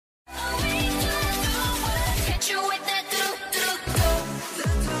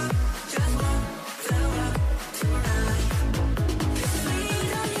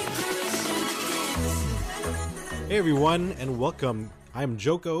Hey everyone, and welcome. I'm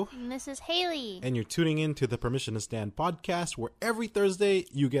Joko. And this is Haley. And you're tuning in to the Permission to Stand podcast, where every Thursday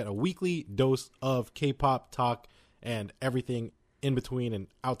you get a weekly dose of K-pop talk and everything in between and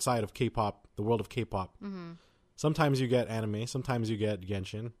outside of K-pop, the world of K-pop. Mm-hmm. Sometimes you get anime, sometimes you get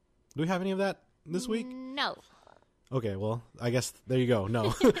Genshin. Do we have any of that this week? No. Okay, well, I guess there you go.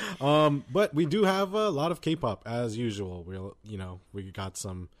 No. But we do have a lot of K-pop as usual. We got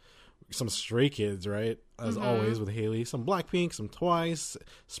some Stray Kids, right? As always with Haley. Some Blackpink, some Twice,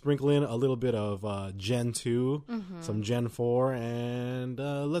 sprinkle in a little bit of Gen 2, some Gen 4, and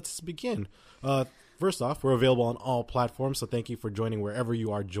let's begin. First off, we're available on all platforms, so thank you for joining wherever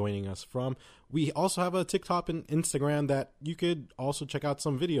you are joining us from. We also have a TikTok and Instagram that you could also check out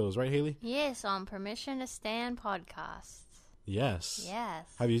some videos, right, Haley? Yes, on Permission to Stand podcast. Yes. Yes.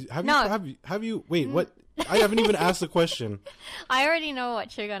 Have you wait, what? I haven't even asked the question. I already know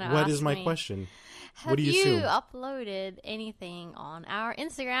what you're going to ask me. What is my question? Have What do you assume? uploaded anything on our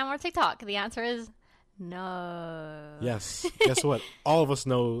Instagram or TikTok? The answer is no. Yes. Guess what? All of us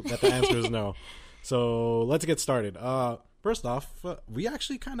know that the answer is no. So let's get started. First off, we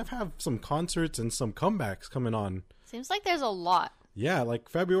actually kind of have some concerts and some comebacks coming on. Seems like there's a lot. Yeah, like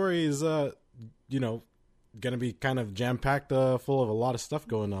February is, going to be kind of jam-packed, full of a lot of stuff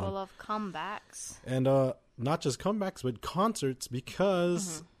going on. Full of comebacks. And not just comebacks, but concerts,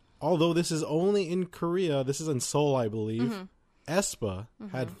 because although this is only in Korea, this is in Seoul, I believe, aespa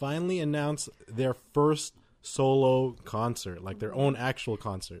had finally announced their first solo concert, like their own actual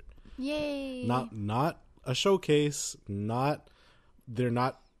concert. Yay. Not a showcase, they're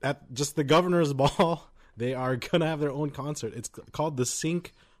not at just the governor's ball. They are going to have their own concert. It's called the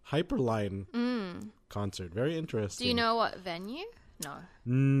Sync Hyperline concert. Very interesting. Do you know what venue? No.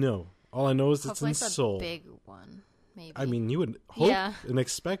 No. All I know is Hopefully it's in Seoul. A big one, maybe. I mean, you would hope and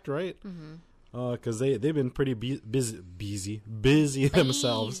expect, right? Because they've been pretty busy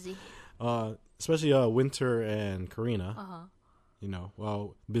themselves. Especially Winter and Karina.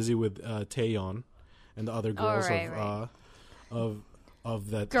 Busy with Taeyeon and the other girls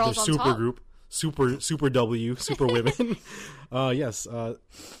of that Girls their on super top. group, super W, super women. Yes,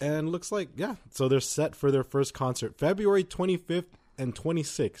 and looks like so they're set for their first concert February 25th and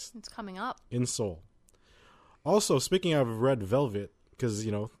 26th. It's coming up in Seoul. Also, speaking of Red Velvet, because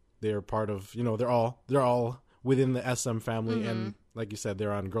they're part of they're all within the SM family, and like you said,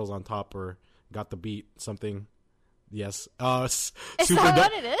 they're on Girls on Top or Got the Beat something. Yes. Is that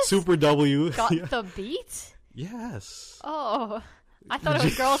what it is? Super W. Got the Beat? Yes. Oh, I thought it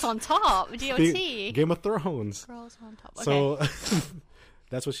was Girls on Top. GOT. Game of Thrones. Girls on Top. Okay. So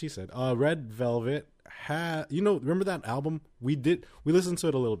that's what she said. Red Velvet remember that album? We listened to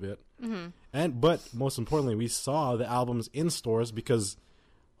it a little bit, but most importantly, we saw the albums in stores because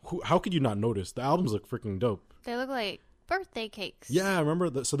how could you not notice? The albums look freaking dope. They look like birthday cakes. Yeah, I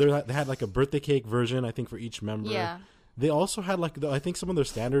remember. So they had like a birthday cake version, I think, for each member. Yeah. They also had like I think some of their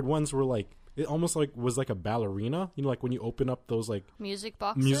standard ones were like it almost like was like a ballerina. Like when you open up those like music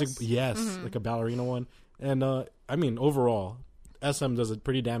boxes. Yes, like a ballerina one. And I mean, overall, SM does a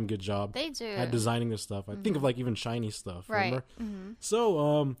pretty damn good job. They do at designing their stuff. I think of like even shiny stuff. Right. Remember?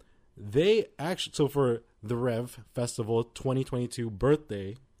 So they actually for the Rev Festival 2022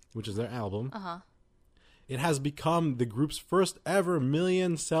 birthday, which is their album. It has become the group's first ever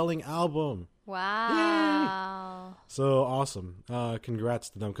million-selling album. Wow. Yay! So awesome. Congrats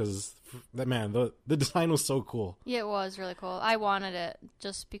to them because, the design was so cool. Yeah, it was really cool. I wanted it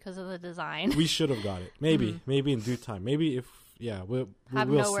just because of the design. We should have got it. Maybe in due time. Maybe we'll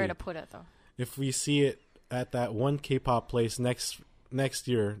nowhere see. to put it, though. If we see it at that one K-pop place next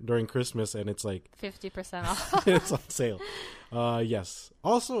year during Christmas and it's like 50% off. it's on sale. Yes.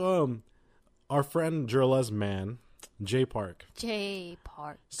 Also, our friend Jerla's man, Jay Park.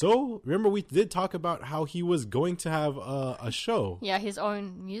 So, remember we did talk about how he was going to have a show. Yeah, his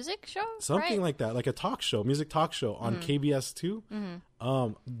own music show? Something like that, like a talk show, music talk show on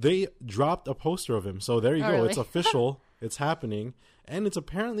KBS2. They dropped a poster of him. So, there you go. Really? It's official. It's happening. And it's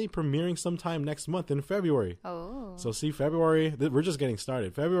apparently premiering sometime next month in February. Oh. So, see, February, we're just getting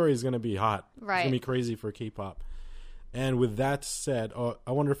started. February is going to be hot. Right. It's going to be crazy for K-pop. And with that said,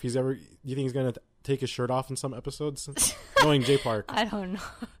 I wonder if do you think he's going to take his shirt off in some episodes? Knowing Jay Park. I don't know.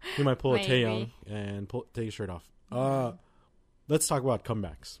 He might pull a Maybe. Taeyoung and take his shirt off. Let's talk about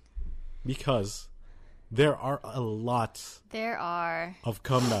comebacks. Because there are a lot of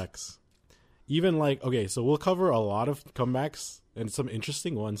comebacks. Even so we'll cover a lot of comebacks and some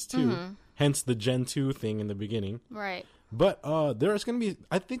interesting ones too. Hence the Gen 2 thing in the beginning. Right. But there's going to be,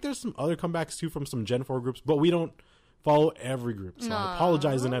 I think there's some other comebacks too from some Gen 4 groups, but we don't follow every group. So No. I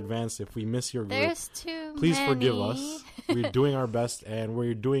apologize in advance if we miss your group. There's too Please many. forgive us. We're doing our best, and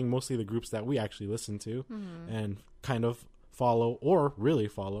we're doing mostly the groups that we actually listen to and kind of follow or really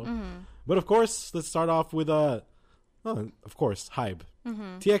follow. But of course, let's start off with of course, Hybe.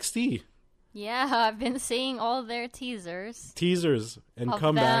 TXT Yeah, I've been seeing all their teasers teasers and of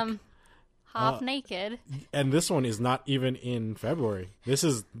comeback. them half naked. And this one is not even in February. This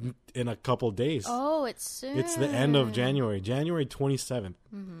is in a couple days. Oh, it's soon. It's the end of January 27th.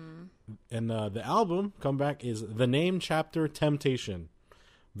 And the album comeback is The Name Chapter Temptation.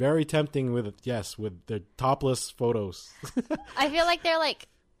 Very tempting with the topless photos. I feel like they're like,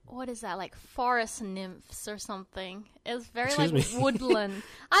 what is that, like forest nymphs or something? It's very Excuse like me? woodland.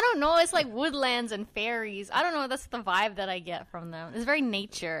 I don't know. It's like woodlands and fairies. I don't know. That's the vibe that I get from them. It's very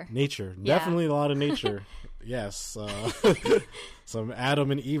nature. Nature. Yeah. Definitely a lot of nature. Yes. Some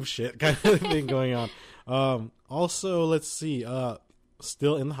Adam and Eve shit kind of thing going on. Also, let's see.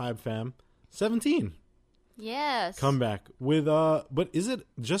 Still in the Hybe fam. 17. Yes. Comeback with but is it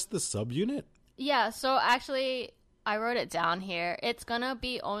just the subunit? Yeah. So actually, I wrote it down here. It's gonna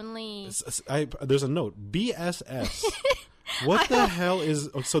be only. There's a note. BSS. What the hell is?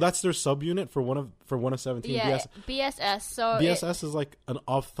 So that's their subunit for one of 17. Yeah, BSS. So BSS is like an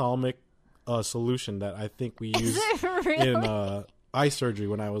ophthalmic solution that I think we use Is it really? in eye surgery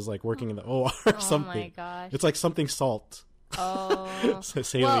when I was like working in the OR or something. Oh my gosh. It's like something salt. Oh.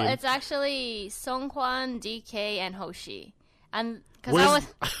 Saline. Well, it's actually Songkwan, DK, and Hoshi. And because I Where's-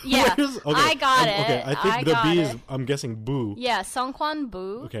 was, yeah, okay, I got it. Okay, I think the got B it. is, I'm guessing Boo. Yeah, Songkwan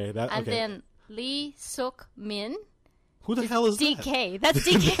Bu. Okay, that And okay. then Lee Suk Min. Who the hell is DK. That's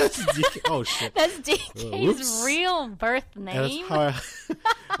DK. That's DK. Oh shit. That's Whoops. DK's real birth And name. that's how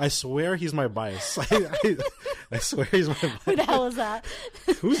I swear he's my bias. I swear he's my bias. Who the hell is that?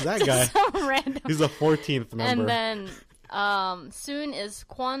 Who's that guy? Some random. He's the 14th member. And then Soon is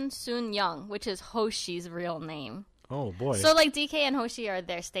Kwon Soon Young, which is Hoshi's real name. Oh boy. So like DK and Hoshi are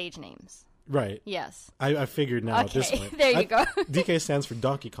their stage names. Right. Yes. I figured now at this Okay, point. there you go. DK stands for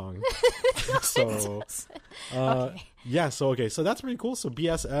Donkey Kong. So Okay. yeah, so that's pretty cool. So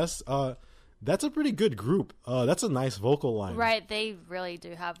BSS, that's a pretty good group. That's a nice vocal line. Right, they really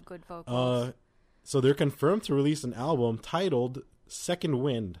do have good vocals. So they're confirmed to release an album titled Second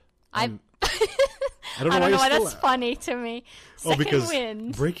Wind. I I don't know I don't know why you're that's still funny to me. Oh, Second because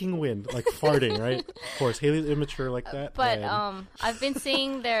wind. breaking wind, like farting, right? Of course, Haley's immature like that. But and I've been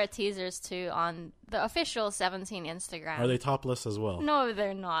seeing their teasers too on the official 17 Instagram. are they topless as well? No,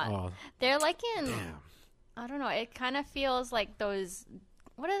 they're not. Oh, They're like in damn. I don't know. It kind of feels like those.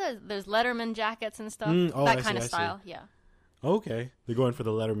 What are those Letterman jackets and stuff? Oh, that I kind see, of I see. style. Yeah. Okay, they're going for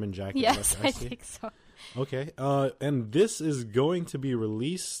the Letterman jacket. Yes, I I see. think so. Okay, and this is going to be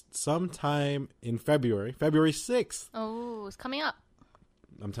released sometime in February 6th. Oh, it's coming up.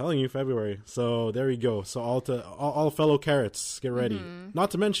 I'm telling you, February. So there you go. So all fellow carrots, get ready. Mm-hmm. Not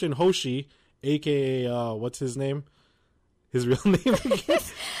to mention Hoshi, aka what's his name? His real name again?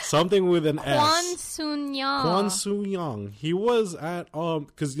 Something with an Kwon S. Soon Young. Kwon Soo Young. He was at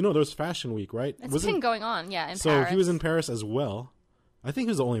because there was Fashion Week, right? It's been going on, yeah, in so Paris. he was in Paris as well. I think he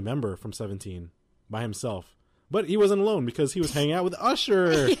was the only member from 17 by himself. But he wasn't alone because he was hanging out with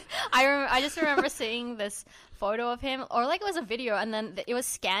Usher. I just remember seeing this photo of him, or like it was a video, and then it was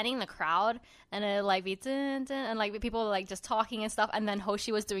scanning the crowd, and it like be dun, dun, and like people like just talking and stuff, and then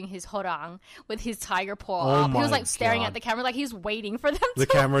Hoshi was doing his horang with his tiger paw Oh up. He was my like staring God. at the camera, like he was waiting for them. The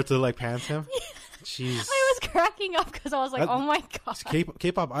to camera to like pants him. Jeez. I was cracking up because I was like, That- oh my god.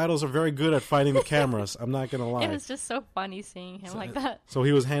 K-pop idols are very good at finding the cameras. I'm not gonna lie. It was just so funny seeing him like that. So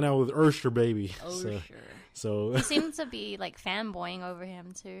he was hanging out with Usher, baby. Oh, so, sure. so He seemed to be like fanboying over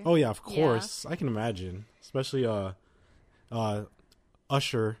him too. oh yeah, of course. I can imagine, especially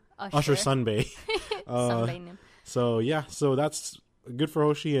Usher Sunbay. Somebody knew. So yeah, so that's good for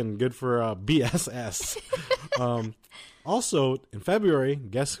Hoshi and good for BSS. Also in February,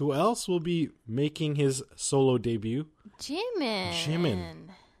 guess who else will be making his solo debut? Jimin. Jimin.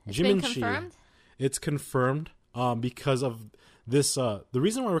 It's Jimin been Shi. confirmed? It's confirmed because of this. The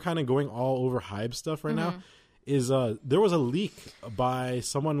reason why we're kind of going all over Hybe stuff right now is there was a leak by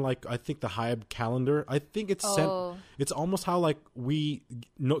someone like I think the Hybe calendar. I think it's sent. Oh. It's almost how like we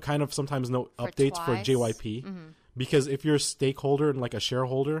kind of sometimes know updates for twice. JYP because if you're a stakeholder and like a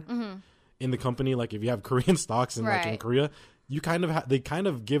shareholder in the company, like if you have Korean stocks in like in Right. Korea, you kind of they kind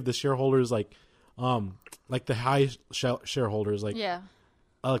of give the shareholders like the high shareholders like Yeah.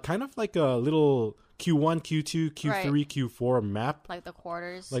 kind of like a little Q1, Q2, Q3, Q4 map, Like the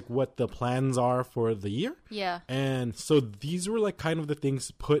quarters. like what the plans are for the year. yeah. And so these were like kind of the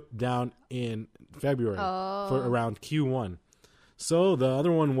things put down in February for around Q1. So the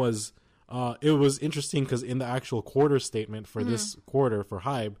other one was, it was interesting because in the actual quarter statement for this quarter for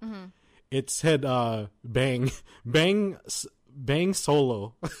Hybe, it said bang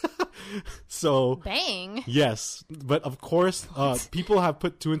solo. So Bang. yes, but of course, people have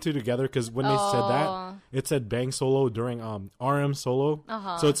put two and two together because when they said that, it said bang solo during RM solo.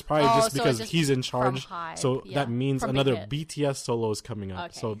 So it's probably just so because just he's in charge. Hybe, So yeah. that means From another Big BTS solo is coming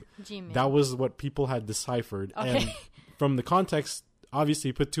up. Okay. So Jimin. that was what people had deciphered. Okay. And from the context,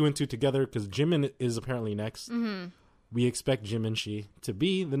 obviously put two and two together because Jimin is apparently next. We expect Jimin Shi to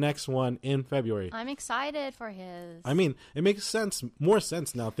be the next one in February. I'm excited for his. I mean, it makes more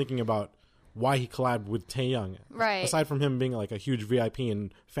sense now thinking about why he collabed with Taehyung. Right. Aside from him being like a huge VIP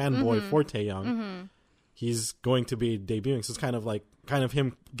and fanboy for Taehyung, he's going to be debuting. So it's kind of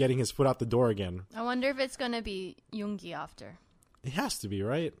him getting his foot out the door again. I wonder if it's gonna be Yoongi after. It has to be,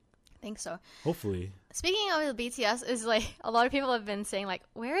 right? I think so. Hopefully. Speaking of the BTS, is like a lot of people have been saying like,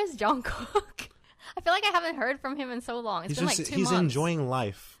 where is Jungkook? I feel like I haven't heard from him in so long. It's been like 2 he's months. enjoying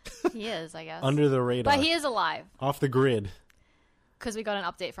life He is, I guess. under the radar, But he is alive off the grid. because we got an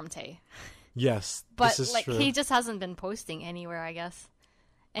update from Tae. Yes, But this is like true. he just hasn't been posting anywhere, I guess.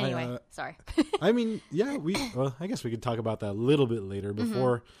 Anyway, sorry. I mean, yeah, I guess we could talk about that a little bit later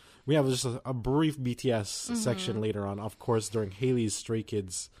before we have just a brief BTS section later on, of course, during Haley's Stray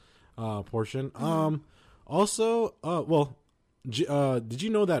Kids portion. Also, did you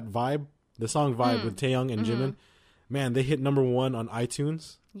know that the song Vibe with Taehyung and Jimin, man, they hit #1 on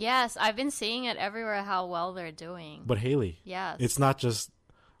iTunes. Yes, I've been seeing it everywhere how well they're doing. But Haley, Yes. it's not just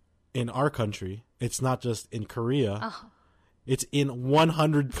in our country. It's not just in Korea. It's in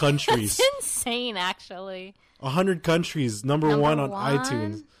 100 countries. It's insane, actually. 100 countries, number one on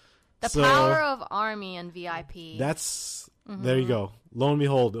iTunes. The So, power of ARMY and VIP. That's there you go. Lo and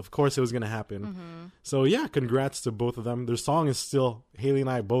behold, of course it was going to happen. So yeah, congrats to both of them. Their song is still, Haley and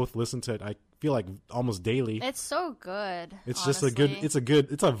I both listen to it. I feel like almost daily. It's so good. It's honestly. just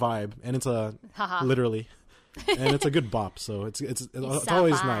a it's a vibe, and it's a literally, and it's a good bop. So it's a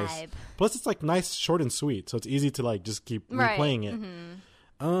always nice. vibe. Plus it's like nice, short and sweet. So it's easy to like just keep replaying it.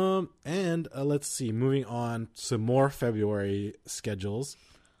 And let's see. Moving on to more February schedules.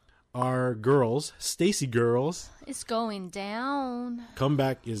 Our girls, Stacy girls, It's going down.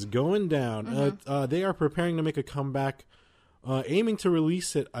 comeback is going down. They are preparing to make a comeback, aiming to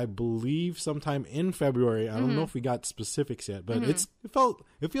release it, I believe, sometime in February. I don't know if we got specifics yet, but it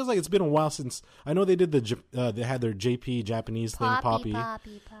feels like it's been a while since. I know they did they had their JP Japanese thing, Poppy.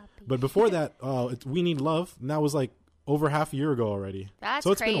 But before that, We Need Love, and that was like over half a year ago already. That's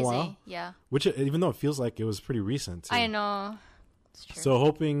so it's crazy. been a while. Yeah. Which, even though it feels like it was pretty recent, too. I know. It's true. So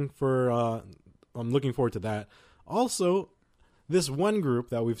hoping for, I'm looking forward to that. Also, this one group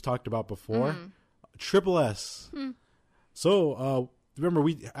that we've talked about before, Triple S. So remember,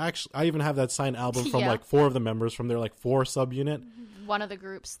 I even have that signed album from like 4 of the members from their like 4 subunit. One of the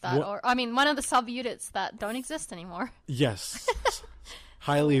groups one of the sub-units that don't exist anymore. Yes.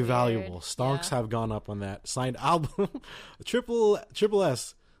 Highly valuable. Stonks Yeah. have gone up on that signed album. Triple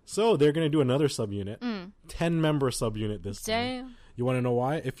S. So they're going to do another subunit. 10-member subunit this time. Damn. You want to know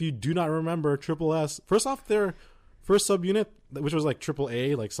why? If you do not remember Triple S, first off, their first subunit, which was like Triple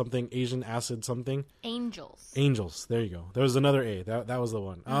A, like something Asian acid something. Angels. There you go. There was another A. That was the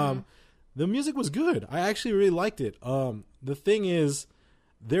one. The music was good. I actually really liked it. The thing is,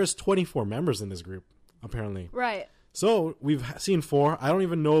 there's 24 members in this group, apparently. Right. So we've seen 4. I don't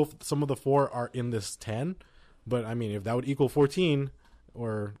even know if some of the 4 are in this 10, but I mean, if that would equal 14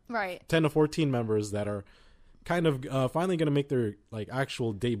 or 10 to 14 members that are kind of finally going to make their like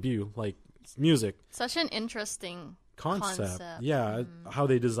actual debut, like music. Such an interesting concept. Yeah, how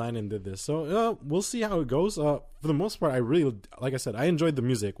they designed and did this. So we'll see how it goes. For the most part, I really, like I said, I enjoyed the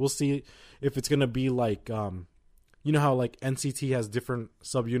music. We'll see if it's going to be like, you know how like NCT has different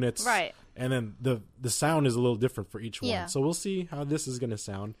subunits, right? And then the sound is a little different for each one. Yeah. So we'll see how this is going to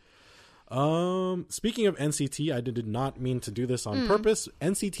sound. Speaking of NCT, I did not mean to do this on purpose.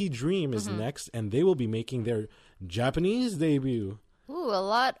 NCT Dream is next, and they will be making their Japanese debut. Ooh, a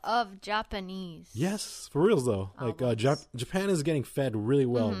lot of Japanese. Yes, for reals though. Like Japan is getting fed really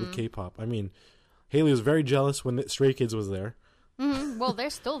well with K-pop. I mean, Haley was very jealous when the Stray Kids was there. Well,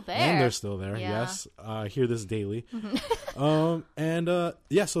 they're still there. And they're still there. Yeah. Yes, I hear this daily. So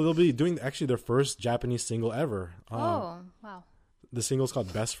they'll be doing actually their first Japanese single ever. Oh, wow. The single's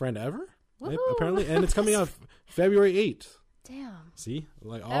called Best Friend Ever, Woohoo! apparently, and it's coming out February 8th. Damn. See,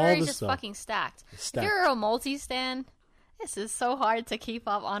 like all February's this just stuff. fucking stacked. Stacked. If you're a multi-stan, this is so hard to keep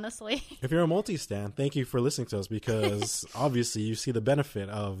up, honestly. If you're a multi-stan, thank you for listening to us, because obviously you see the benefit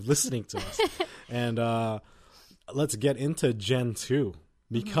of listening to us. And let's get into Gen 2,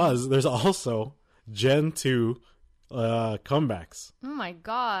 because there's also Gen 2 comebacks. Oh my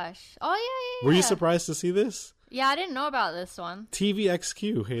gosh. Oh, yeah. Were you surprised to see this? Yeah, I didn't know about this one.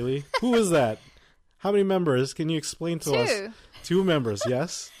 TVXQ, Haley. Who is that? How many members? Can you explain to us? 2. 2 members,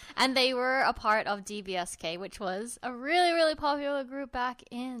 yes. And they were a part of DBSK, which was a really, really popular group back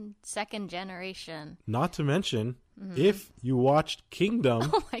in second generation. Not to mention, if you watched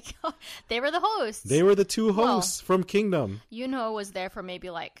Kingdom, Oh my god. They were the hosts. they were the 2 hosts from Kingdom. Yuno was there for maybe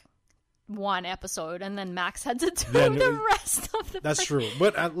like 1 episode, and then Max had to do Yeah, the rest of the That's true.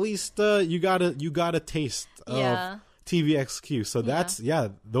 But at least you got a taste Yeah. of TVXQ. So that's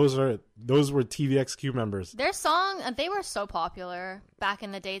those were TVXQ members. Their song, they were so popular back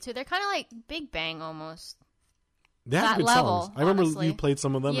in the day too. They're kind of like Big Bang almost. They have That good level, songs. I remember honestly. you played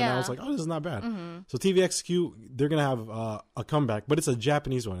some of them, and I Yeah. was like, "Oh, this is not bad." So TVXQ, they're gonna have a comeback, but it's a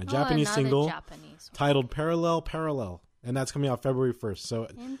Japanese one, a Japanese another single Japanese one. titled "Parallel Parallel," and that's coming out February 1st. So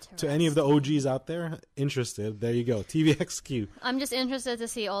to any of the OGs out there interested, there you go, TVXQ. I'm just interested to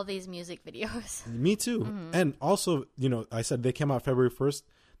see all these music videos. Me too. And also, I said they came out February 1st.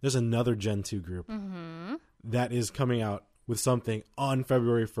 There's another Gen 2 group that is coming out with something on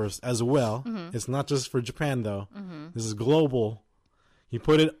February 1st as well. It's not just for Japan, though. This is global. He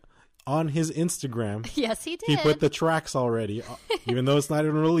put it on his Instagram. Yes, he did. He put the tracks already, even though it's not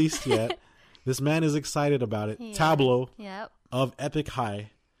even released yet. This man is excited about it. Yeah. Tableau Yep. of Epic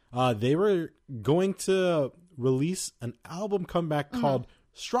High. They were going to release an album comeback called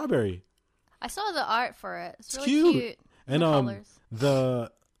Strawberry. I saw the art for it. It's really cute. cute. And The colors.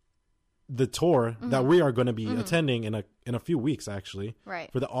 the tour that we are going to be attending in a few weeks, actually,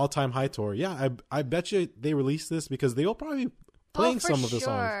 Right. for the All Time High tour. Yeah, I bet you they released this because they will probably be playing for some of the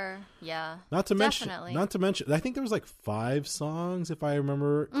songs. sure. Yeah. Not to Definitely. mention, I think there was like 5 songs if I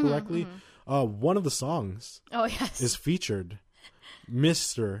remember correctly. One of the songs Oh yes. is featured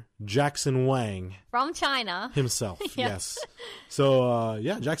Mr. Jackson Wang From China. himself. Yes. Yes. So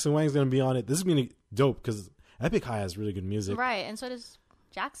Jackson Wang's going to be on it. This is going to be dope because Epic High has really good music. Right, and so does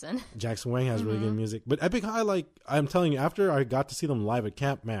Jackson. Jackson Wang has really good music. But Epic High, like, I'm telling you, after I got to see them live at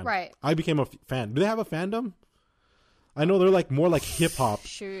camp, man, Right. I became a fan. Do they have a fandom? I know they're like more like hip hop.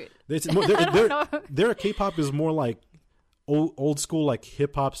 Shoot. Their K-pop is more like old school, like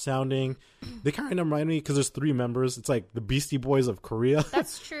hip hop sounding. They kind of remind me because there's 3 members. It's like the Beastie Boys of Korea.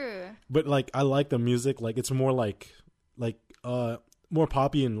 That's true. But like, I like the music. Like, it's more like more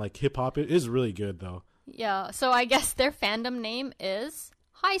poppy and like hip hop. It is really good though. Yeah, so I guess their fandom name is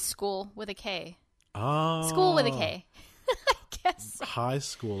High School with a K. Ah, School with a K. I guess. High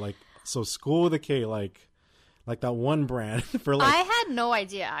school, like, so school with a K, like that one brand for like. I had no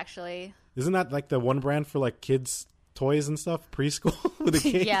idea, actually. Isn't that like the one brand for like kids' toys and stuff? Preschool with a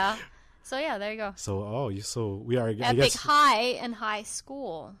K. Yeah. So yeah, there you go. So we are. I Epic guess. High and High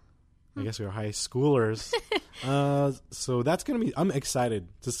School. I guess we are high schoolers. So that's gonna be. I'm excited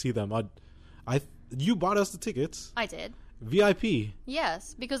to see them. You bought us the tickets. I did. VIP.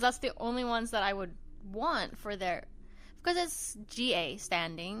 Yes, because that's the only ones that I would want for their. Because it's GA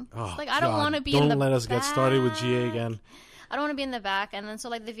standing. Oh, Like, I don't God. want to be in the Don't let us get started with GA back. again. I don't want to be in the back. And then, so,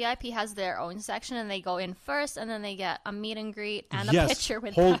 like, the VIP has their own section, and they go in first, and then they get a meet and greet and a picture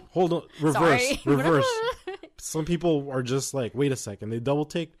with them. Hold on. Reverse. Sorry. Reverse. Some people are just like, wait a second. They double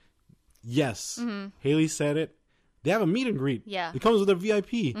take. Yes. Haley said it. They have a meet and greet. Yeah. It comes with a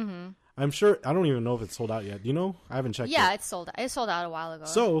VIP. I'm sure. I don't even know if it's sold out yet. Do you know? I haven't checked Yeah, it. it's sold out. It sold out a while ago.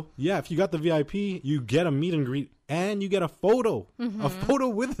 So, yeah, if you got the VIP, you get a meet and greet and you get a photo. A photo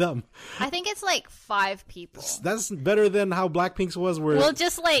with them. I think it's like 5 people. That's better than how Blackpink's was, where We'll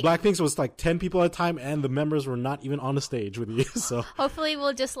just, like, Blackpink's was like 10 people at a time and the members were not even on the stage with you. So, hopefully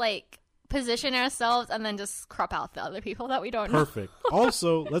we'll just, like, position ourselves and then just crop out the other people that we don't know. perfect.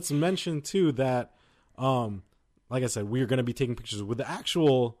 Also, let's mention too that, like I said, we are going to be taking pictures with the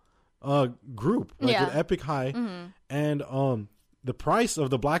actual group, like Yeah. with Epic High, and the price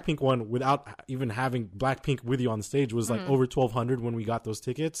of the Blackpink one, without even having Blackpink with you on stage, was like over $1,200 when we got those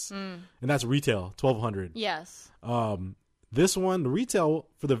tickets, and that's retail $1,200. Yes. This one, the retail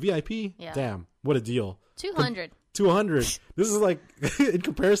for the VIP, Yeah. damn, what a deal! 200. $200. This is like in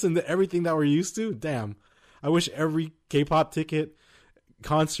comparison to everything that we're used to. Damn, I wish every K-pop ticket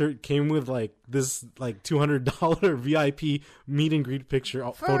concert came with like this like $200 VIP meet and greet picture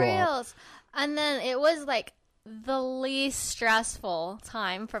For photo op. reals. And then it was like the least stressful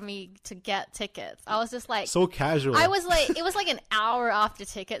time for me to get tickets. I was just like, So casual. I was like, it was like an hour after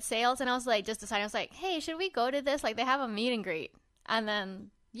ticket sales, and I was like, just deciding, I was like, hey, should we go to this? Like, they have a meet and greet. And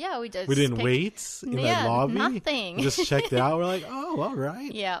then, yeah, we just. We didn't wait in the lobby. Nothing. We just checked it out. We're like, oh, all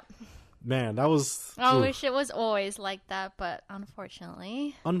right. Yeah. Man, that was. I oof. wish it was always like that, but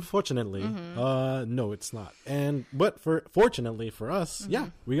unfortunately. Unfortunately, no, it's not. But fortunately for us, yeah,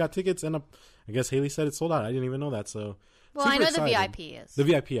 we got tickets, and I guess Haley said it sold out. I didn't even know that. So, well, I super know excited. the VIP is. The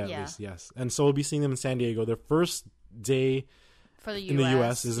VIP at least, yes. And so we'll be seeing them in San Diego. Their first day for the US, in the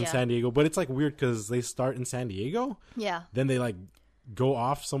US is in San Diego, but it's like weird because they start in San Diego, then they like go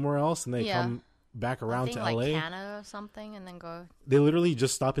off somewhere else, and they come back around to like LA, Canada or something, and then go. They literally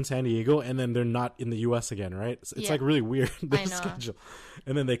just stop in San Diego, and then they're not in the US again, right? It's like really weird their schedule,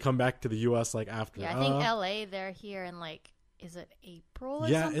 and then they come back to the US like after. Yeah, I think LA they're here in like, is it April or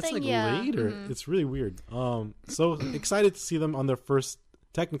something? It's like later. It's really weird. So excited to see them on their first,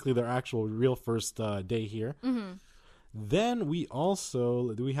 technically their actual real first day here. Then we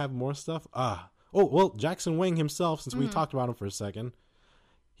also, do we have more stuff? Jackson Wang himself, since we talked about him for a second,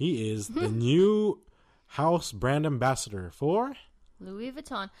 he is the new house brand ambassador for Louis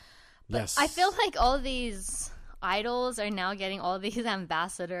Vuitton. But yes. I feel like all these idols are now getting all these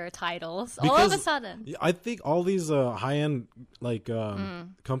ambassador titles all Because of a sudden. I think all these high-end like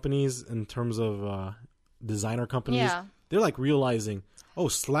companies in terms of designer companies, they're like realizing,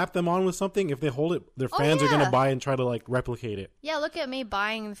 slap them on with something. If they hold it, their fans are going to buy and try to like replicate it. Yeah, look at me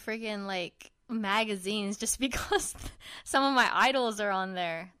buying freaking like magazines just because some of my idols are on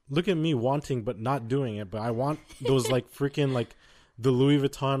there. Look at me wanting but not doing it, but I want those like freaking like the Louis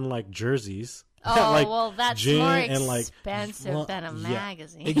Vuitton like jerseys. That's more expensive than a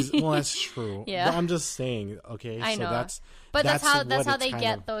magazine. Well, that's true. But I'm just saying, okay. I know. That's how they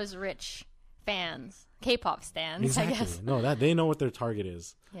get those rich fans, K-pop stans. Exactly. I guess. No, they know what their target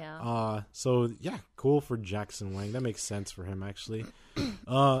is. Yeah. So yeah, cool for Jackson Wang. That makes sense for him actually.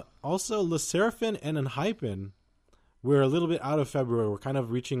 Also, Le Sserafim and Enhypen. We're a little bit out of February. We're kind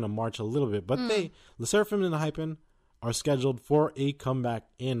of reaching the March a little bit, but Le Sserafim and Enhypen are scheduled for a comeback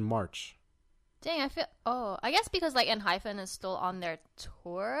in March. Dang, I guess because like Enhypen is still on their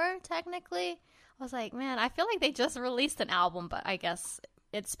tour technically. I was like, man, I feel like they just released an album, but I guess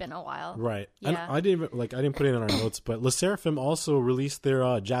it's been a while. Right. Yeah. I didn't put it in our notes, but Le Sserafim also released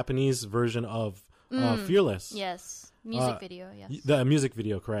their Japanese version of Fearless. Yes. Music video, yes. The music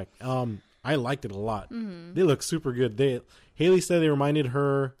video, correct. I liked it a lot. They look super good. Haley said they reminded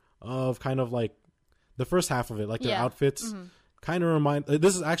her of kind of like the first half of it, like their outfits. Kind of remind.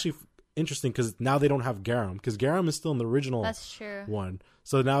 This is actually interesting because now they don't have Garam, because Garam is still in the original one.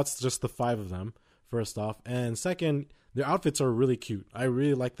 So now it's just the 5 of them, first off. And second, their outfits are really cute. I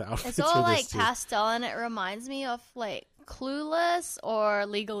really like the outfits. It's all for like this pastel, and it reminds me of like Clueless or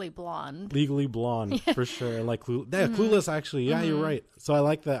Legally Blonde. Legally Blonde, for sure. And like Clueless, actually. Yeah, you're right. So I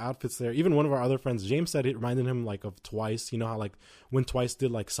like the outfits there. Even one of our other friends, James, said it reminded him like of Twice. You know how like when Twice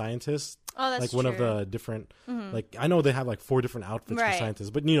did like Scientists? Oh, that's like true. one of the different, like I know they have like 4 different outfits for Scientists,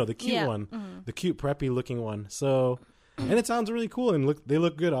 but you know, the cute one, the cute preppy looking one. So, and it sounds really cool, and they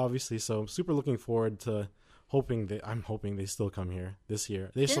look good, obviously. So I'm super looking forward to I'm hoping they still come here this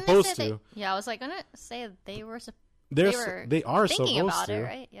year. They're supposed to. I was like gonna say they are thinking about supposed to, it,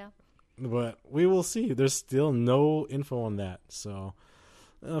 right? Yeah. But we will see. There's still no info on that, so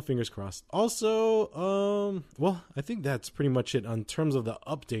fingers crossed. Also, I think that's pretty much it in terms of the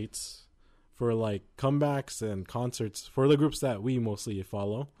updates for like comebacks and concerts for the groups that we mostly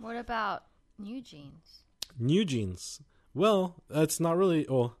follow. What about New Jeans? New Jeans. Well, it's not really.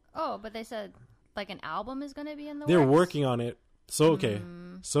 Oh, but they said like an album is going to be in the They're works? working on it. So okay.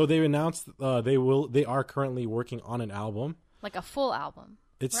 So they announced they are currently working on an album. Like a full album.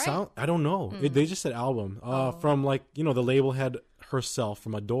 I don't know. They just said album. From like, you know, the label head herself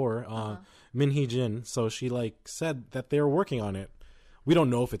from Adore, Min Hee Jin. So she like said that they're working on it. We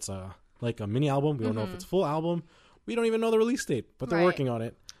don't know if it's a mini album. We don't know if it's a full album. We don't even know the release date, but they're working on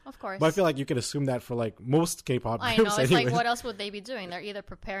it. Of course. But I feel like you could assume that for like most K-pop groups. I know. It's anyways. like, what else would they be doing? They're either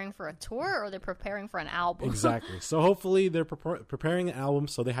preparing for a tour or they're preparing for an album. Exactly. So hopefully they're preparing an album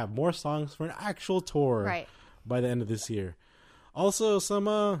so they have more songs for an actual tour by the end of this year. Also, some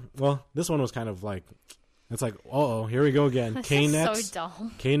this one was kind of like, it's like, here we go again. K-nets, so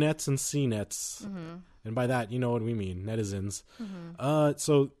dumb. K-nets and C-nets, and by that you know what we mean, netizens.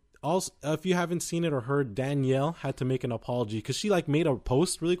 So also, if you haven't seen it or heard, Danielle had to make an apology because she like made a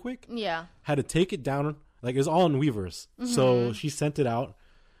post really quick. Yeah, had to take it down. Like it was all in Weverse, so she sent it out.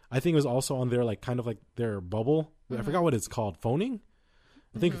 I think it was also on their like kind of like their bubble. I forgot what it's called, phoning.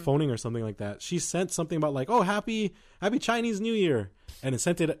 I think phoning or something like that. She sent something about like, oh, happy Chinese New Year, and it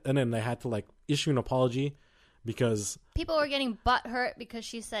sent it, and then they had to like issue an apology because people were getting butthurt because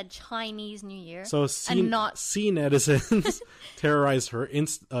she said Chinese New Year. So C netizens terrorized her,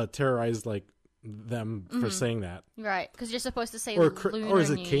 terrorized like them for saying that. Right, because you're supposed to say or Lunar is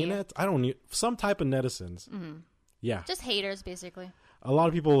it New Knet? Year. I don't know. Some type of netizens. Yeah, Just haters, basically. a lot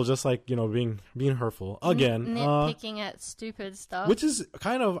of people just like being hurtful again, Nitpicking at stupid stuff. which is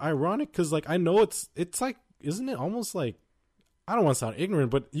kind of ironic because like I know it's like, isn't it almost like, I don't want to sound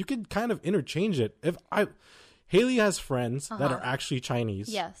ignorant, but you could kind of interchange it. Haley has friends that are actually Chinese.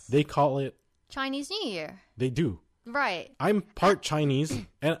 Yes. They call it Chinese New Year. They do. Right. I'm part Chinese,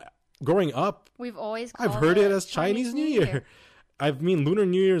 and growing up, We've always called I've heard it as Chinese New Year. I mean, Lunar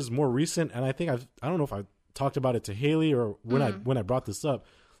New Year is more recent, and I think I don't know if I talked about it to Haley or when I brought this up.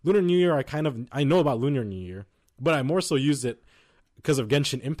 Lunar New Year, I know about Lunar New Year, but I more so used it because of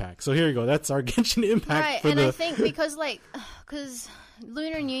Genshin Impact. So here you go. That's our Genshin Impact. Right, and I think because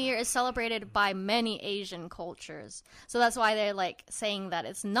Lunar New Year is celebrated by many Asian cultures, so that's why they're like saying that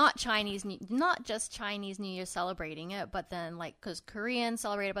it's not just Chinese New Year celebrating it, but then like because Koreans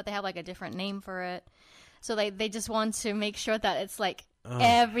celebrate it, but they have like a different name for it. So they just want to make sure that it's like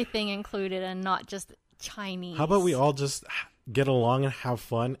everything included and not just Chinese. How about we all just get along and have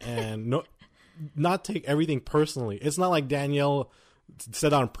fun and not take everything personally? It's not like Danielle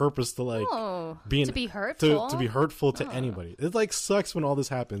said on purpose to like to be hurtful to be hurtful to anybody. It like sucks when all this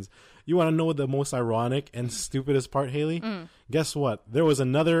happens. You want to know what the most ironic and stupidest part, Haley? Guess what? There was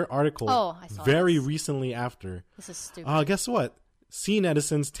another article I saw very recently after. This is stupid. Guess what? C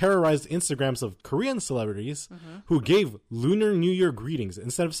netizens terrorized Instagrams of Korean celebrities who gave Lunar New Year greetings.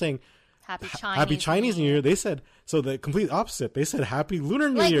 Instead of saying Happy Chinese New Year, they said, so the complete opposite. They said Happy Lunar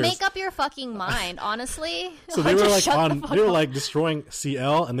New Year. Make up your fucking mind, honestly. So they were like they were like destroying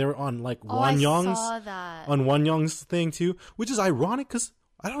CL, and they were on like Wanyong's thing too, which is ironic because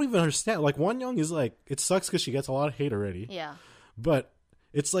I don't even understand. Like Wanyong is like, it sucks because she gets a lot of hate already. Yeah. But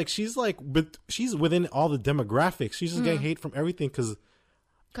it's like she's within all the demographics. She's just getting hate from everything because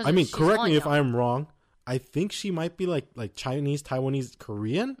I mean, correct me if I'm wrong. I think she might be like Chinese, Taiwanese,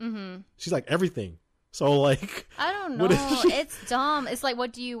 Korean. She's like everything. So like, I don't know. It's dumb. It's like,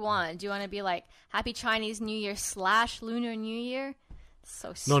 what do you want? Do you want to be like Happy Chinese New Year / Lunar New Year?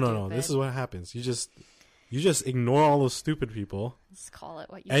 So stupid. No. This is what happens. You just ignore all those stupid people. Just call it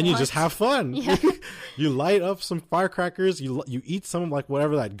what you want. You just have fun. Yeah. You light up some firecrackers. You eat some of like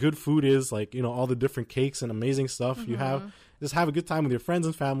whatever that good food is, like all the different cakes and amazing stuff you have. Just have a good time with your friends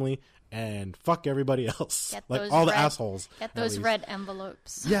and family. And fuck everybody else. Like all the assholes. Get those red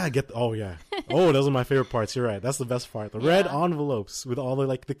envelopes. Yeah, oh yeah. Oh, those are my favorite parts. You're right. That's the best part. The red envelopes with all the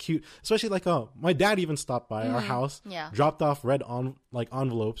like the cute, especially like my dad even stopped by our house. Yeah. Dropped off red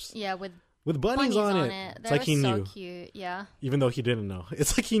envelopes. Yeah, with bunnies on it. It's like he knew. So cute. Yeah. Even though he didn't know.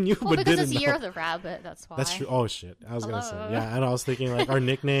 It's like he knew but didn't know. Because it's Year of the Rabbit, that's why. That's true. Oh shit. I was gonna say. Yeah, and I was thinking like our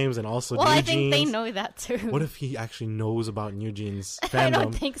nicknames and also Well, New I think Jeans. they know that too. What if he actually knows about New Jeans fandom? I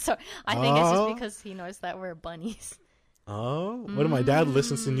don't think so. I think it's just because he knows that we're bunnies. Oh, what if my dad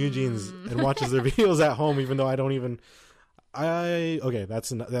listens to New Jeans and watches their videos at home, even though I don't even? Okay,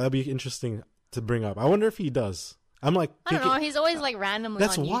 that'd be interesting to bring up. I wonder if he does. I'm like, I don't know. He's always like randomly on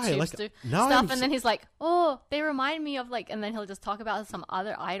YouTube stuff, and then he's like, "Oh, they remind me of like," and then he'll just talk about some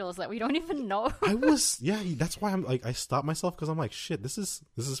other idols that we don't even know. That's why I'm like, I stopped myself because I'm like, shit, this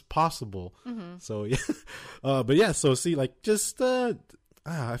is possible. So yeah, but yeah, so see, like, just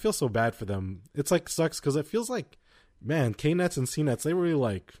I feel so bad for them. It's like sucks because it feels like, man, K-Nets and C-Nets, they really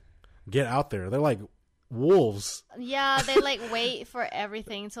like get out there. They're like wolves. Yeah, they like wait for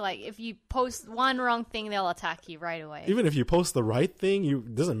everything to like, if you post one wrong thing, they'll attack you right away. Even if you post the right thing,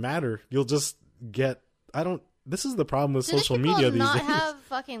 it doesn't matter. You'll just get, this is the problem with social media these days. Do not have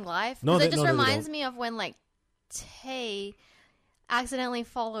fucking life? No, it just reminds me of when like Tay accidentally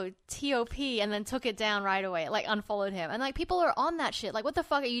followed TOP and then took it down right away, like unfollowed him, and like people are on that shit. Like, what the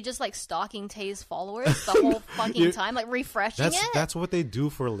fuck, are you just like stalking Tay's followers the whole fucking time, like refreshing it? That's what they do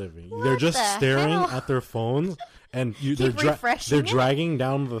for a living. They're just staring at their phones and they're dragging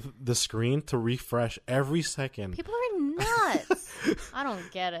down the screen to refresh every second. People are nuts. I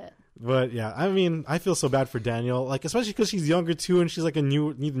don't get it. But yeah, I mean, I feel so bad for Danielle, like especially because she's younger too, and she's like a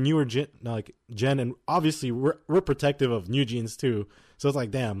newer gen, and obviously we're protective of New Jeans too. So it's like,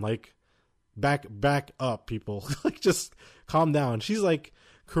 damn, like back up, people, like just calm down. She's like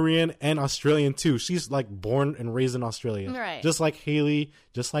Korean and Australian too. She's like born and raised in Australia, right? Just like Haley,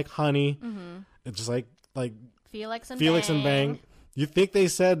 just like Honey, it's just like Felix and Bang. You think they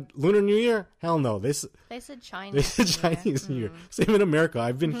said Lunar New Year? Hell no. They said Chinese. They said Chinese New Year. Same in America.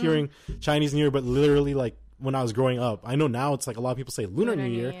 I've been hearing Chinese New Year, but literally like when I was growing up. I know now it's like a lot of people say Lunar New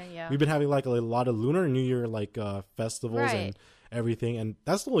Year. Yeah. We've been having like a lot of Lunar New Year like festivals and everything, and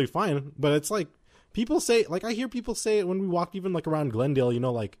that's totally fine. But it's like people say, like I hear people say it when we walk even like around Glendale, you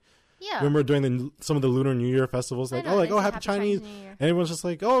know, like remember during some of the Lunar New Year festivals, like happy Chinese, and everyone's just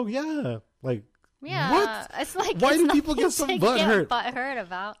like, oh yeah, like. Yeah, what? It's like why do people get so butthurt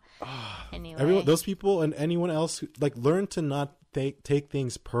about? Anyway, those people and anyone else who, like, learn to not take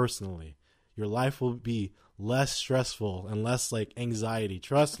things personally. Your life will be less stressful and less like anxiety.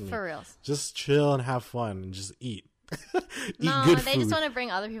 Trust me. For real. Just chill and have fun and just eat. No, good they food. just want to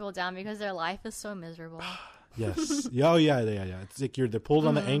bring other people down because their life is so miserable. Yes. Yeah. It's like they're pulled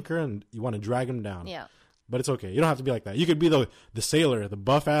on the anchor and you want to drag them down. Yeah. But it's okay. You don't have to be like that. You could be the sailor, the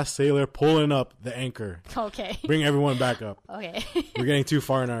buff ass sailor pulling up the anchor. Okay. Bring everyone back up. Okay. We're getting too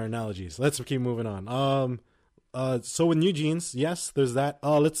far in our analogies. Let's keep moving on. So with New Jeans, yes, there's that.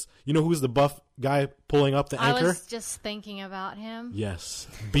 You know who's the buff guy pulling up the anchor? I was just thinking about him. Yes.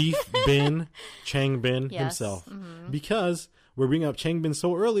 Beef Bin, Chang Bin himself. Mm-hmm. Because we're bringing up Chang Bin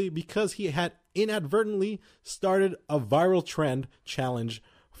so early because he had inadvertently started a viral trend challenge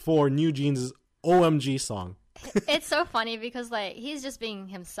for New Jeans' OMG song. It's so funny because like he's just being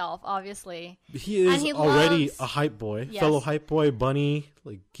himself, obviously. He is already a hype boy, fellow hype boy, bunny.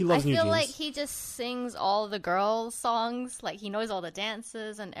 Like he loves New Jeans. I feel like he just sings all the girl songs. Like he knows all the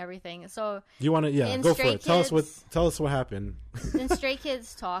dances and everything. So you want to go for it. Tell us what happened. In Stray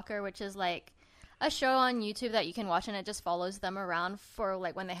Kids Talker, which is like a show on YouTube that you can watch, and it just follows them around for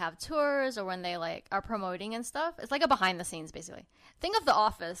like when they have tours or when they like are promoting and stuff. It's like a behind the scenes basically. Think of The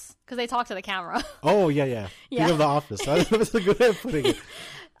Office because they talk to the camera. Oh yeah. Think of The Office. That's a good way of putting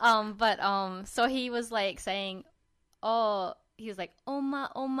it. So he was like saying, he was like, oh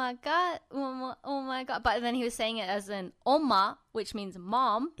my god, oh my god. But then he was saying it as in oma, which means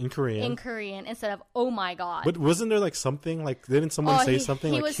mom in Korean instead of oh my god. But wasn't there like something like didn't someone say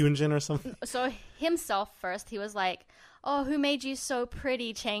something like Hyunjin or something? So himself first, he was like, oh, who made you so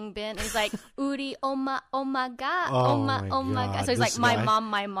pretty, Chang Bin? And he's like, Uri, oh my god, oh my god. So he's like, my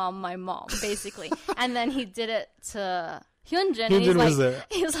mom, basically. And then he did it to Hyunjin, and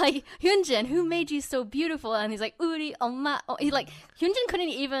he's like, Hyunjin, who made you so beautiful? And he's like, Uri, he's like, Hyunjin couldn't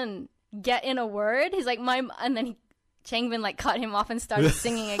even get in a word. He's like, and then Changbin like cut him off and started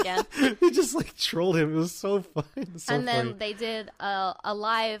singing again. He just like trolled him. It was so funny. And then they did a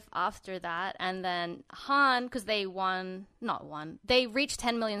live after that, and then Han, because they they reached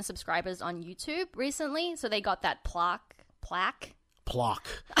 10 million subscribers on YouTube recently, so they got that plaque.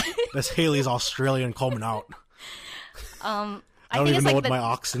 That's Haley's Australian coming out. I don't even know what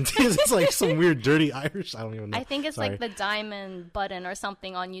my accent is. It's like some weird dirty Irish. I don't even know. I think it's like the diamond button or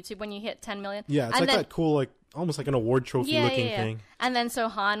something on YouTube when you hit 10 million. Yeah, it's like that cool, like almost like an award trophy looking thing. And then so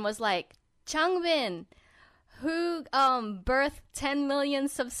Han was like, Changbin, who birthed 10 million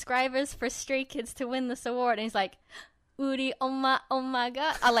subscribers for Stray Kids to win this award? And he's like, Uri, oh my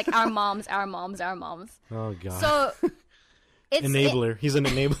god. Like our moms. Oh god. So it's enabler. He's an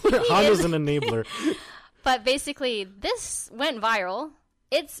enabler. Han is an enabler. But basically, this went viral.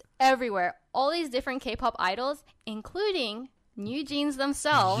 It's everywhere. All these different K-pop idols, including New Jeans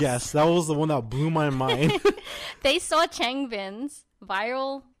themselves. Yes, that was the one that blew my mind. They saw Changbin's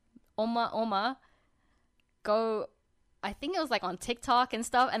viral Oma go, I think it was like on TikTok and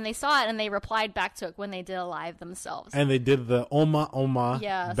stuff, and they saw it and they replied back to it when they did a live themselves. And they did the Oma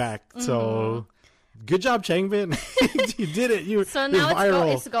back. So good job, Changbin. You did it. So now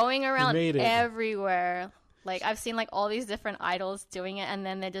it's going around everywhere. Like I've seen like all these different idols doing it, and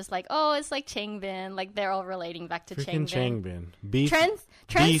then they're just like, oh, it's like Changbin. Like they're all relating back to Changbin.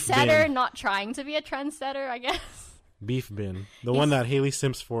 Trendsetter, not trying to be a trendsetter, I guess. Beef Bin, the one that Haley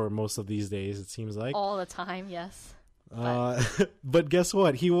simps for most of these days. It seems like all the time. Yes. But guess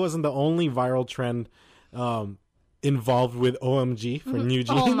what? He wasn't the only viral trend involved with OMG for New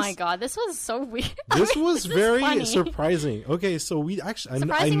Jeans. Oh my god, this was so weird. This was very surprising. Okay, so we actually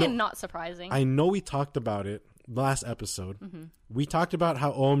surprising and not surprising. I know we talked about it last episode. We talked about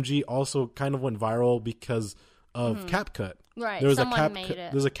how OMG also kind of went viral because of CapCut. Right, there's someone made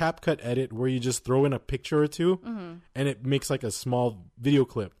it. There's a CapCut edit where you just throw in a picture or two, and it makes like a small video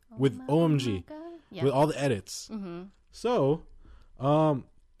clip with OMG, with all the edits. So,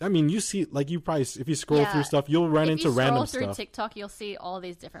 I mean, you see, like you probably, if you scroll through stuff, you'll run into random stuff. If you scroll through TikTok, you'll see all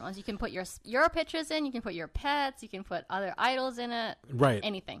these different ones. You can put your pictures in, you can put your pets, you can put other idols in it. Right.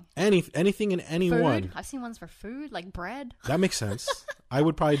 Anything. Anything and anyone. I've seen ones for food, like bread. That makes sense. I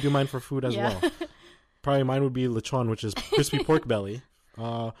would probably do mine for food as well. Probably mine would be lechon, which is crispy pork belly.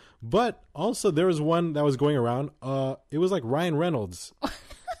 But also there was one that was going around. It was like Ryan Reynolds.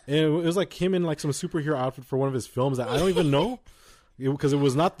 It was like him in like some superhero outfit for one of his films that I don't even know, because it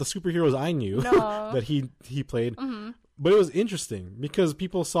was not the superheroes I knew that he played. Mm-hmm. But it was interesting because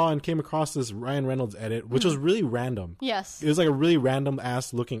people saw and came across this Ryan Reynolds edit, which was really random. Yes, it was like a really random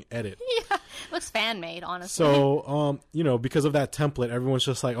ass looking edit. Yeah, looks fan made, honestly. So, because of that template, everyone's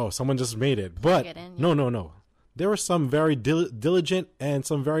just like, oh, someone just made it. But no. There were some very diligent and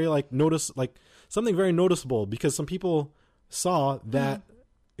some very something very noticeable, because some people saw that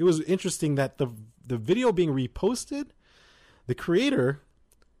it was interesting that the video being reposted, the creator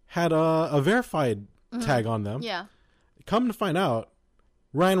had a verified tag on them. Yeah. Come to find out,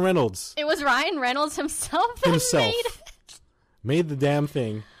 Ryan Reynolds. It was Ryan Reynolds himself that made the damn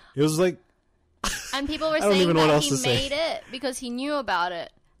thing. It was like, and people were saying that he made it because he knew about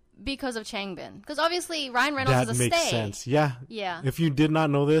it because of Changbin. Because obviously Ryan Reynolds is a stay. That makes sense. Yeah. Yeah. If you did not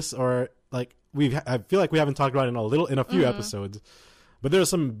know this, or like I feel like we haven't talked about it in a few episodes, but there are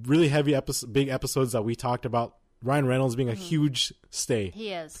some really heavy big episodes that we talked about Ryan Reynolds being a huge stay. He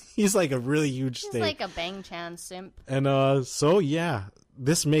is. He's like a really huge stay. He's like a Bang Chan simp. And so yeah,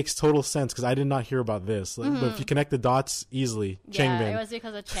 this makes total sense because I did not hear about this. But if you connect the dots easily, Changbin. It was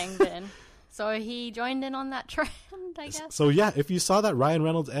because of Changbin. So he joined in on that trend, I guess. So yeah, if you saw that Ryan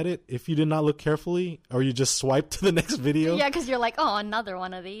Reynolds edit, if you did not look carefully, or you just swiped to the next video. Yeah, because you're like, oh, another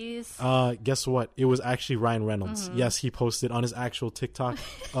one of these. Guess what? It was actually Ryan Reynolds. Yes, he posted on his actual TikTok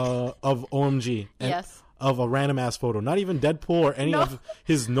of OMG. Yes. Of a random ass photo. Not even Deadpool or any of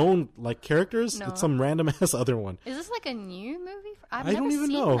his known characters. No. It's some random ass other one. Is this like a new movie? I don't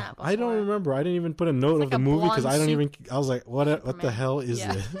even know. I don't remember. I didn't even put a note of the movie because I was like, what the hell is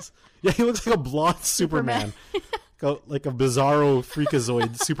this? Yeah, he looks like a blonde Superman. Like a bizarro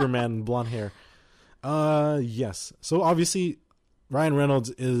freakazoid Superman, blonde hair. Yes. So obviously Ryan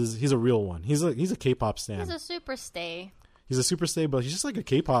Reynolds he's a real one. He's a K-pop stan. He's a super stay. He's a super stay, but he's just like a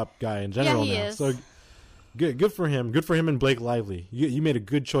K-pop guy in general now. Is. So good for him. Good for him and Blake Lively. You made a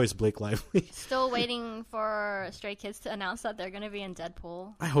good choice, Blake Lively. Still waiting for Stray Kids to announce that they're going to be in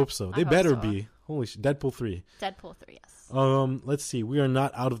Deadpool. I hope so. They better be. Holy shit. Deadpool 3. Deadpool 3, yes. Let's see. We are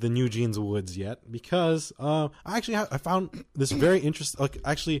not out of the New Jeans woods yet because I found this very interesting.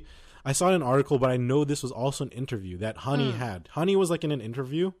 Actually, I saw an article, but I know this was also an interview that Honey had. Honey was in an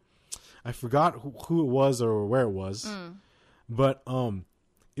interview. I forgot who it was or where it was. But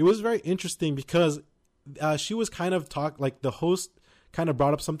it was very interesting because she was kind of the host kind of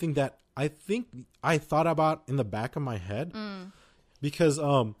brought up something that I think I thought about in the back of my head. Because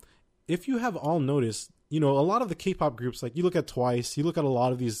if you have all noticed, a lot of the K-pop groups, like you look at TWICE, you look at a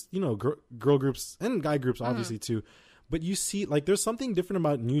lot of these, girl groups and guy groups obviously too. But you see, there's something different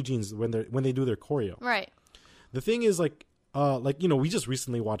about New Jeans when they do their choreo. Right. The thing is, we just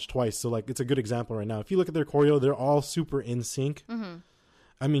recently watched TWICE, so it's a good example right now. If you look at their choreo, they're all super in sync.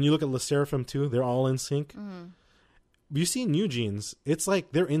 I mean, you look at LE SSERAFIM too; they're all in sync. You see New Jeans, it's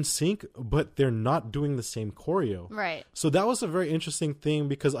like they're in sync, but they're not doing the same choreo. Right. So that was a very interesting thing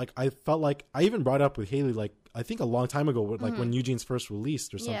because I felt like I even brought it up with Haley, I think a long time ago, when New Jeans first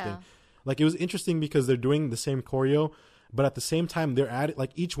released or something. Yeah. It was interesting because they're doing the same choreo, but at the same time they're adding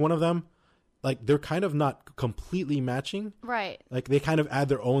each one of them. They're kind of not completely matching. Right. They kind of add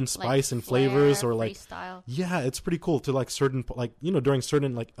their own spice and flavors or freestyle. Yeah, it's pretty cool to certain during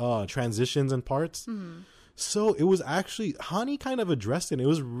certain transitions and parts. So it was actually Hani kind of addressed it. It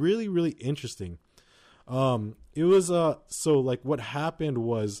was really, really interesting. It was what happened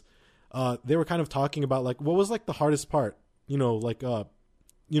was they were kind of talking about what was the hardest part, debuting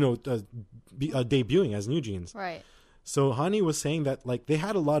as New Jeans. Right. So Hani was saying that they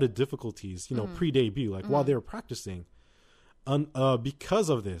had a lot of difficulties, pre-debut, while they were practicing, because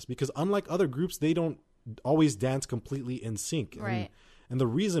of this. Because unlike other groups, they don't always dance completely in sync. Right. And the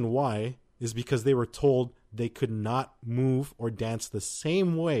reason why is because they were told they could not move or dance the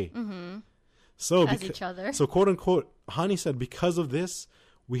same way. So as each other. So quote unquote, Hani said because of this,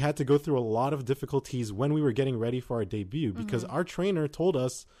 we had to go through a lot of difficulties when we were getting ready for our debut because our trainer told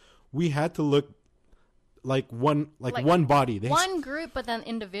us we had to look one body. One group, but then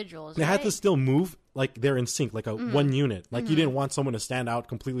individuals. They had to still move they're in sync, one unit. You didn't want someone to stand out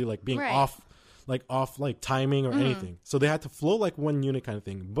completely, being off timing or anything. So they had to flow like one unit kind of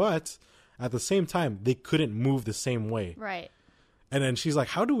thing. But at the same time, they couldn't move the same way. Right. And then she's like,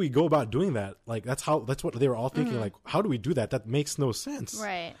 "How do we go about doing that? That's what they were all thinking. How do we do that? That makes no sense."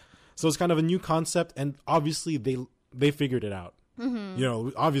 Right. So it's kind of a new concept, and obviously they figured it out.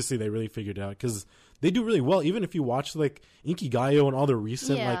 Obviously they really figured it out because they do really well. Even if you watch Inkigayo and all the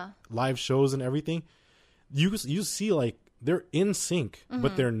recent live shows and everything, you see like they're in sync,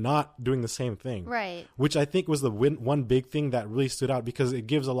 but they're not doing the same thing. Right. Which I think was the one big thing that really stood out, because it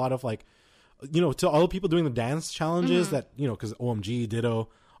gives a lot of like, to all the people doing the dance challenges that, because OMG, Ditto,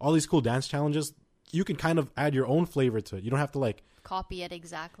 all these cool dance challenges, you can kind of add your own flavor to it. You don't have to like copy it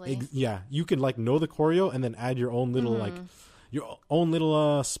exactly. You can like know the choreo and then add your own little like your own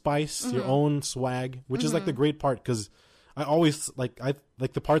little spice, your own swag, which is like the great part, because I always like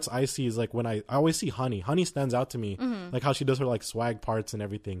the parts I see is like when I always see Honey stands out to me, like how she does her like swag parts and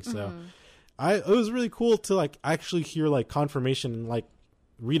everything. So it was really cool to like actually hear like confirmation and like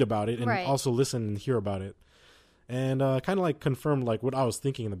read about it and also listen and hear about it, and kind of like confirmed like what I was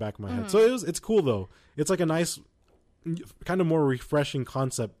thinking in the back of my head. So it's cool though. It's like a nice kind of more refreshing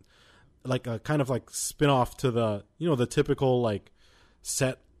concept, like a kind of like spin-off to the the typical like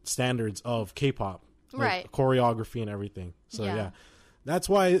set standards of K-pop. Like right, choreography and everything. So yeah, that's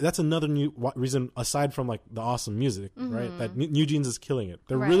another new reason aside from like the awesome music, right? That New Jeans is killing it.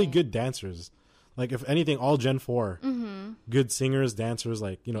 They're really good dancers. Like if anything, all Gen 4 good singers, dancers.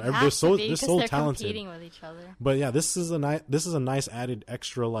 Like they're so talented. Competing with each other. But yeah, this is a nice added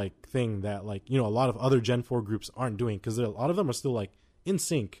extra like thing that like a lot of other Gen 4 groups aren't doing, because a lot of them are still like in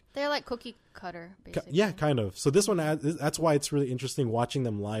sync. They're like cookie cutter, basically. Yeah, kind of. So this one, that's why it's really interesting watching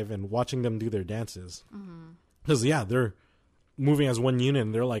them live and watching them do their dances. Because they're moving as one unit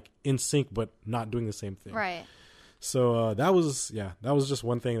and they're like in sync but not doing the same thing. Right. So that was just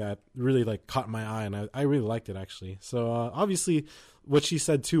one thing that really like caught my eye, and I really liked it actually. So obviously, what she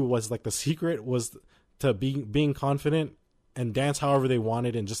said too was like the secret was to being confident and dance however they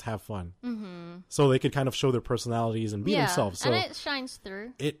wanted and just have fun. So they could kind of show their personalities and be themselves. So and it shines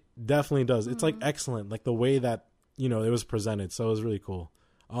through. It definitely does. It's like excellent, like the way that it was presented. So it was really cool.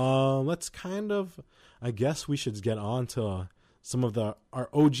 Let's kind of, I guess we should get on to some of our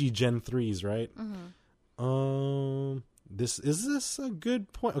OG Gen 3s, right? Is this a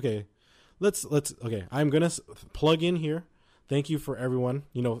good point? Okay, let's okay. I'm gonna plug in here. Thank you for everyone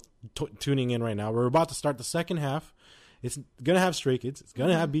tuning in right now. We're about to start the second half. It's going to have Stray Kids. It's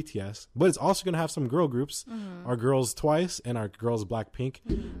going to have BTS. But it's also going to have some girl groups. Our Girls Twice and our Girls Blackpink.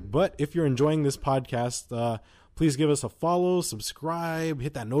 But if you're enjoying this podcast, please give us a follow, subscribe,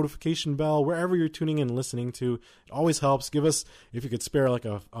 hit that notification bell, wherever you're tuning in and listening to. It always helps. Give us, if you could spare like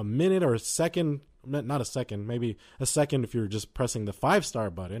a minute or a second, not a second, maybe a second if you're just pressing the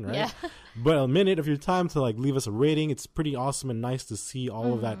 5-star button, right? Yeah. But a minute of your time to like leave us a rating. It's pretty awesome and nice to see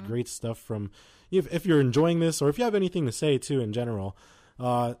all of that great stuff from... If you're enjoying this, or if you have anything to say too in general.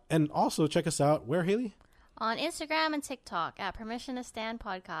 And also check us out where, Haley? On Instagram and TikTok at Permission to Stand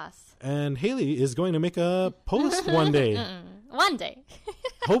Podcast. And Haley is going to make a post one day. One day.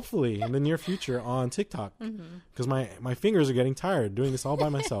 Hopefully in the near future on TikTok. Because my fingers are getting tired doing this all by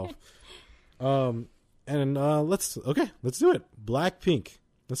myself. Let's do it. Blackpink.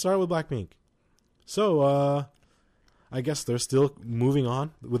 Let's start with Blackpink. So, I guess they're still moving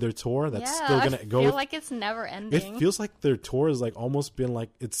on with their tour. That's still going to go. I feel like it's never ending. It feels like their tour is like almost been like,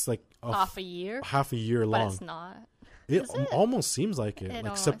 it's like half a year long. But it's not. It almost seems like it. Like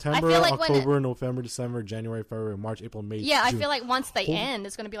almost. September, like October, November, December, January, February, March, April, May. Yeah, June. I feel like once they end,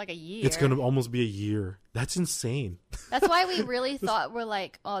 it's going to be like a year. It's going to almost be a year. That's insane. That's why we really thought we're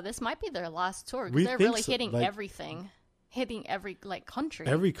like, oh, this might be their last tour. Because they're really hitting everything. Hitting every like country.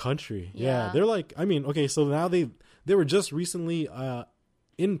 Every country. Yeah. They're like, I mean, okay, so now they were just recently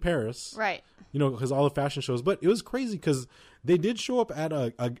in Paris. Right. Because all the fashion shows. But it was crazy because they did show up at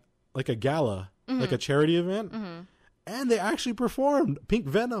a gala, like a charity event. And they actually performed Pink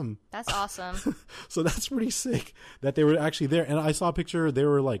Venom. That's awesome. So that's pretty sick that they were actually there. And I saw a picture. They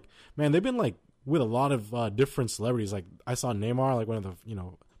were like, man, they've been like with a lot of different celebrities. Like I saw Neymar, like one of the,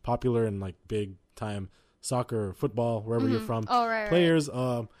 popular and like big time soccer, football, wherever you're from, players.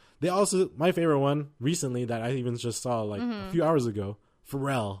 Right. They also, my favorite one recently that I even just saw like a few hours ago,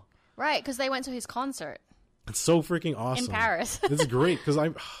 Pharrell. Right, because they went to his concert. It's so freaking awesome. In Paris. It's great because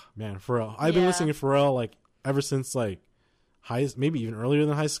Pharrell. I've been listening to Pharrell like ever since like maybe even earlier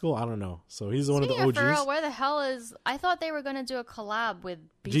than high school. I don't know. So he's one of the OGs. Pharrell, where the hell is? I thought they were gonna do a collab with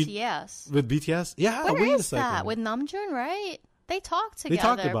BTS. With BTS? Yeah. Where is that? With Namjoon, right? They talked together. They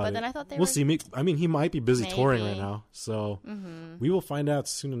talked about it. Then I thought we'll see. I mean, he might be busy touring right now, so we will find out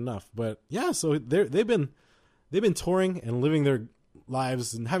soon enough. But yeah, so they've been touring and living their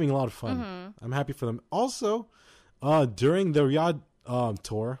lives and having a lot of fun. I'm happy for them. Also, during the Riyadh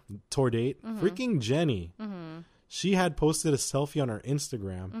tour date, freaking Jennie, she had posted a selfie on her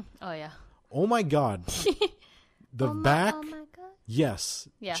Instagram. Oh yeah. Oh my god. The back. Oh my god. Yes.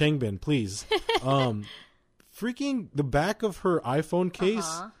 Yeah. Changbin, please. Freaking the back of her iPhone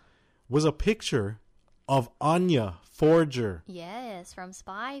case was a picture of Anya Forger. Yes, from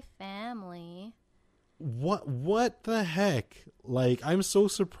Spy Family. What the heck? Like, I'm so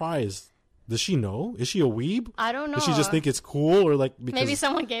surprised. Does she know? Is she a weeb? I don't know. Does she just think it's cool, or like because Maybe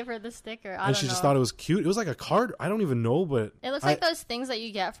someone gave her the sticker. I don't know. she just thought it was cute? It was like a card. I don't even know, but It looks like those things that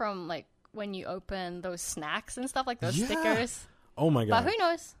you get from like when you open those snacks and stuff, like those stickers. Oh my god! But who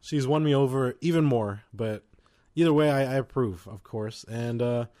knows? She's won me over even more. But either way, I approve, of course, and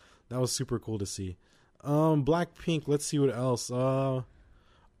that was super cool to see. Blackpink. Let's see what else. Oh,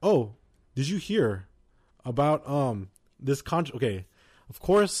 did you hear about this Okay, of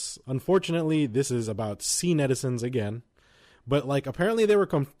course, unfortunately, this is about C netizens again, but like apparently they were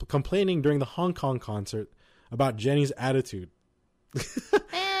complaining during the Hong Kong concert about Jennie's attitude.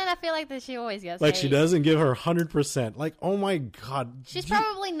 And I feel like that she always gets like hate. she doesn't give her 100%. Like, oh my god, She's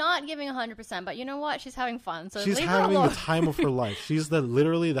probably not giving 100%, but you know what? She's having fun, so she's leave her having alone. the time of her life. She's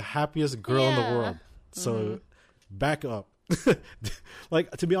literally the happiest girl in the world. So back up.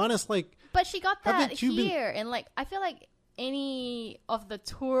 Like, to be honest, like, But she got that haven't you been- here, and like I feel like any of the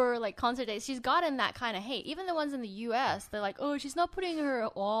tour like concert days, she's gotten that kind of hate. Even the ones in the U.S., they're like, "Oh, she's not putting her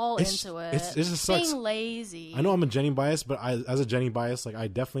all into it. It just sucks. Being lazy." I know I'm a Jennie bias, but as a Jennie bias, like, I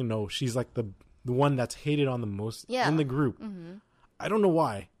definitely know she's like the one that's hated on the most in the group. I don't know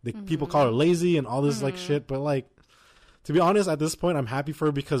why people call her lazy and all this like shit, but like, to be honest, at this point, I'm happy for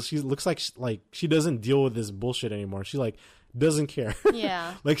her because she looks like she doesn't deal with this bullshit anymore. She like doesn't care.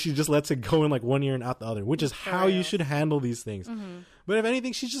 Yeah. Like, she just lets it go in like one ear and out the other, which is how you should handle these things. But if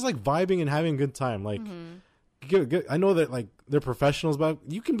anything, she's just like vibing and having a good time. Like, I know that like they're professionals, but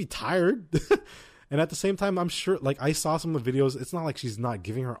you can be tired. And at the same time, I'm sure, like, I saw some of the videos. It's not like she's not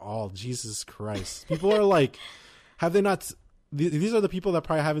giving her all. Jesus Christ. People are like, have they not? These are the people that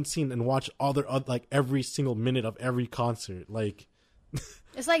probably haven't seen and watched all their, like, every single minute of every concert. Like,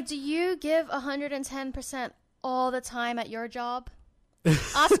 It's like, do you give 110% all the time at your job?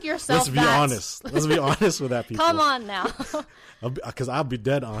 Ask yourself let's be honest. Let's be honest with that, people. Come on now. Because I'll be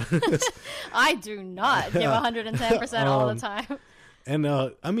dead honest. I do not give 110% all the time. And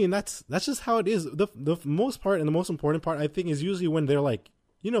I mean, that's just how it is. The most part and the most important part, I think, is usually when they're like,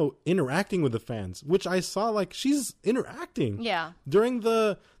 you know, interacting with the fans, which I saw, like, she's interacting. Yeah. During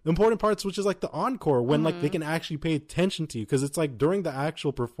the important parts, which is like the encore, when like they can actually pay attention to you, because it's like during the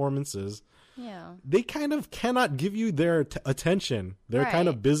actual performances, Yeah. they kind of cannot give you their attention. They're kind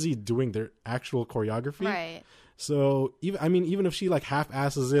of Right. busy doing their actual choreography. Right. So even if she like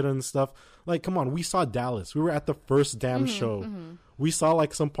half-asses it and stuff, like, come on, we saw Dallas. We were at the first damn show. We saw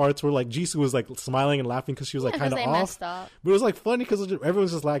like some parts where like Jisoo was like smiling and laughing because she was like kind of they off. messed up. But it was like funny because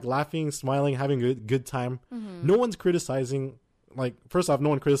everyone's just like laughing, smiling, having a good time. No one's criticizing. Like, first off, no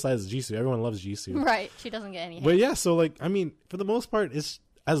one criticizes Jisoo. Everyone loves Jisoo. Right. She doesn't get any hate. But yeah, so like, I mean, for the most part, it's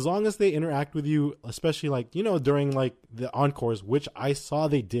as long as they interact with you, especially like, you know, during like the encores, which I saw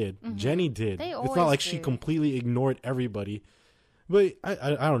they did. Jennie did. They It's always not like she do. completely ignored everybody. But I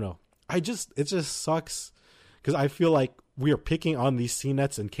don't know. It just sucks because I feel like we are picking on these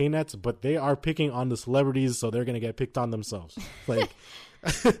C-nets and K-nets, but they are picking on the celebrities, so they're gonna get picked on themselves. Like,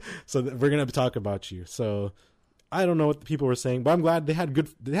 so we're gonna talk about you. So I don't know what the people were saying, but I'm glad they had a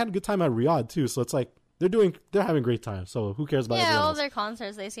good time at Riyadh too. So it's like they're having a great time. So who cares about yeah, everyone all else? their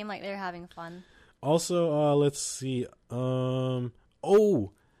concerts, they seem like they're having fun. Also, let's see.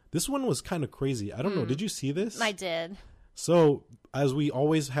 This one was kind of crazy. I don't know. Did you see this? I did. So, as we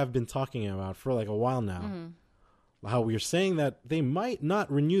always have been talking about for like a while now, how we are saying that they might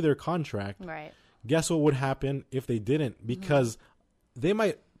not renew their contract. Right. Guess what would happen if they didn't? Because they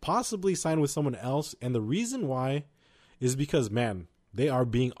might possibly sign with someone else. And the reason why is because, man, they are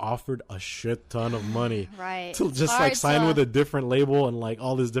being offered a shit ton of money. Right. To just Hard like sign to- with a different label and like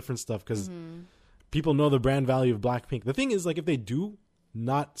all this different stuff. Because people know the brand value of Blackpink. The thing is, like, if they do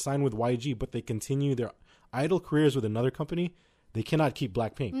not sign with YG, but they continue their idol careers with another company, they cannot keep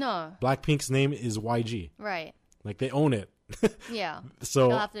Blackpink. No. Blackpink's name is YG. Right. Like, they own it. Yeah. So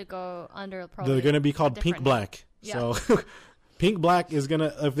They'll have to go under probably. they're going to be called different Pink Black. Yeah. So Pink Black is going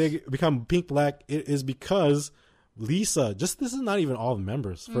to, if they become Pink Black, it is because Lisa, this is not even all the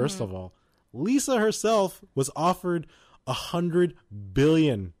members, first of all. Lisa herself was offered 100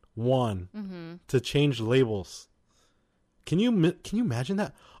 billion won to change labels. Can you imagine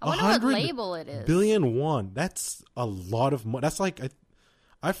that? I wonder what label it is. Billion won. That's a lot of money. That's like,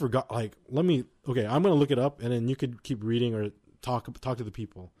 I forgot. Like, I'm going to look it up and then you could keep reading or talk to the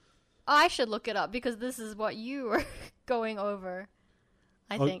people. I should look it up because this is what you were going over.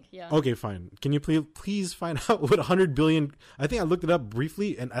 I think, yeah. Okay, fine. Can you please find out what 100 billion? I think I looked it up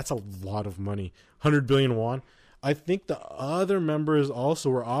briefly, and that's a lot of money. 100 billion won. I think the other members also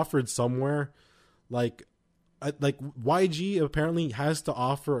were offered somewhere like YG apparently has to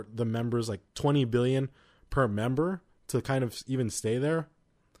offer the members like 20 billion per member to kind of even stay there.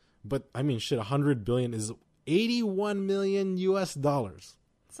 But I mean, shit, 100 billion is 81 million US dollars.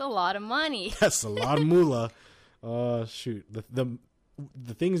 It's a lot of money. That's a lot of moolah. Shoot,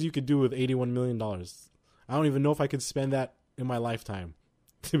 the things you could do with 81 million dollars. I don't even know if I could spend that in my lifetime,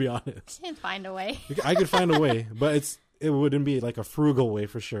 to be honest. You can find a way. I could find a way, but it wouldn't be like a frugal way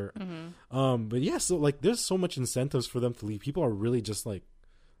for sure. But yeah, so like there's so much incentives for them to leave. People are really just like,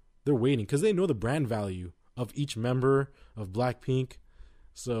 they're waiting because they know the brand value of each member of Blackpink.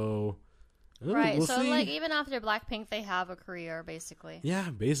 So Right. we'll So see. like even after Blackpink, they have a career basically. Yeah,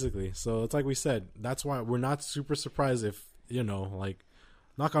 basically. So it's like we said, that's why we're not super surprised if, you know, like,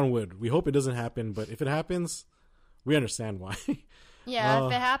 knock on wood, we hope it doesn't happen, but if it happens, we understand why. Yeah,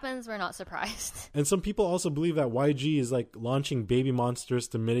 if it happens, we're not surprised. And some people also believe that YG is like launching Baby Monsters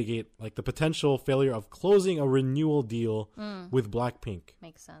to mitigate like the potential failure of closing a renewal deal with Blackpink.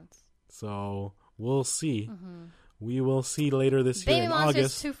 Makes sense. So we'll see. We will see later this year Baby in Monster's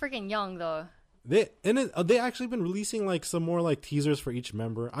August. too freaking young though. They actually been releasing like some more like teasers for each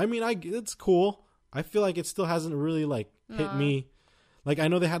member. I mean, it's cool. I feel like it still hasn't really like hit me. Like I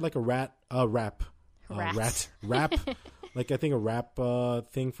know they had like a rap. Like I think a rap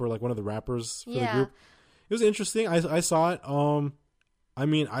thing for like one of the rappers for the group. It was interesting. I saw it. I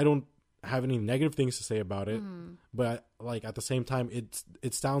mean, I don't have any negative things to say about it, but like at the same time,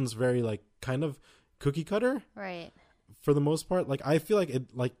 it sounds very like kind of cookie cutter, right? For the most part. Like I feel like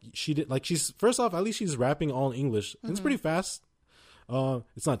it, like she did, like she's first off, at least she's rapping all in English. It's pretty fast.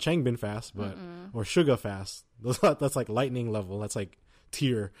 It's not Changbin fast, but or Suga fast. That's like lightning level. That's like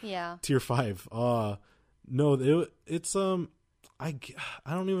tier 5. No, it's I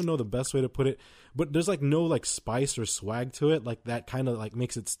don't even know the best way to put it, but there's like no like spice or swag to it, like that kind of like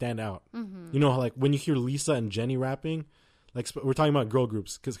makes it stand out. You know, like when you hear Lisa and Jennie rapping, like we're talking about girl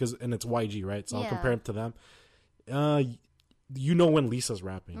groups because and it's YG, right? So I'll compare it to them. You know when Lisa's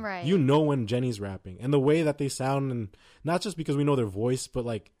rapping, right? You know when Jennie's rapping, and the way that they sound, and not just because we know their voice, but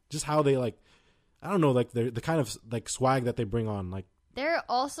like just how they like, I don't know, like the kind of like swag that they bring on. Like they're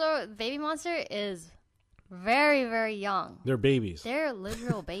also Baby Monster is very, very young. They're babies. They're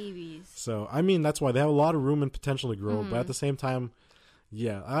literal babies. So, I mean, that's why they have a lot of room and potential to grow. But at the same time,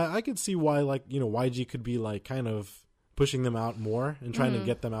 yeah, I could see why, like, you know, YG could be, like, kind of pushing them out more and trying to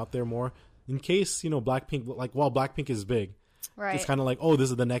get them out there more. In case, you know, Blackpink, like, while Blackpink is big. Right. It's kind of like, oh, this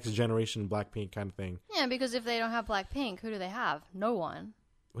is the next generation Blackpink kind of thing. Yeah, because if they don't have Blackpink, who do they have? No one.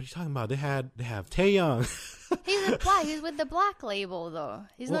 What are you talking about? They have Taeyang. He's with the Black label though.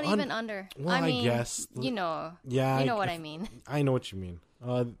 He's not even under. Well, I mean, I guess you know. Yeah, you know what I mean. I know what you mean.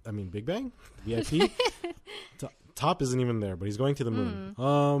 I mean Big Bang, VIP. Top isn't even there, but he's going to the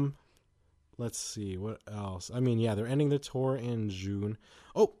moon. Let's see what else. I mean, yeah, they're ending their tour in June.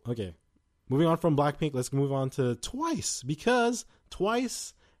 Oh, okay. Moving on from Blackpink, let's move on to Twice, because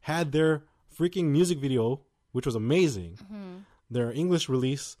Twice had their freaking music video, which was amazing. Their English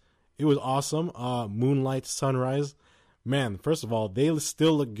release, it was awesome. Moonlight Sunrise. Man, first of all, they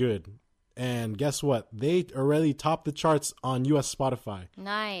still look good. And guess what? They already topped the charts on US Spotify.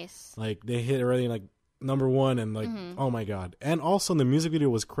 Nice. Like, they hit already like #1 and like, oh my God. And also the music video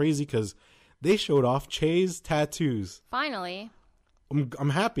was crazy because they showed off Che's tattoos. Finally. I'm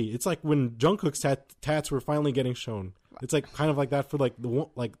happy. It's like when Jungkook's tats were finally getting shown. It's like kind of like that for like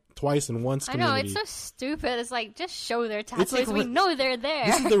Twice and Once community. I know, it's so stupid. It's like, just show their tattoos. Like, we know they're there.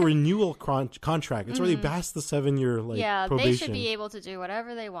 This is the renewal contract. It's already past the 7-year probation. They should be able to do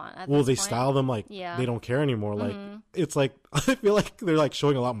whatever they want at well, this they point. style them like they don't care anymore. Like it's like I feel like they're like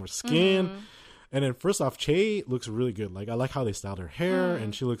showing a lot more skin. And then first off, Che looks really good. Like I like how they styled her hair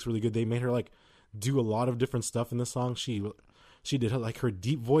and she looks really good. They made her like do a lot of different stuff in the song. She did like her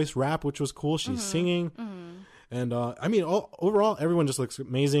deep voice rap, which was cool. She's singing. And I mean, overall, everyone just looks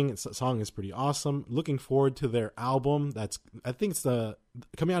amazing. The song is pretty awesome. Looking forward to their album. I think it's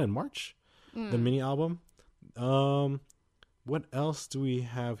coming out in March, the mini album. What else do we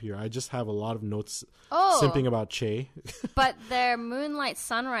have here? I just have a lot of notes simping about Che. But their Moonlight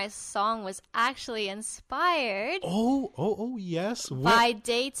Sunrise song was actually inspired. Oh, yes. By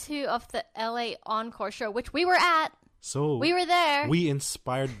day 2 of the LA Encore show, which we were at. So we were there. We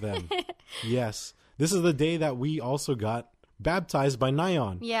inspired them. Yes. This is the day that we also got baptized by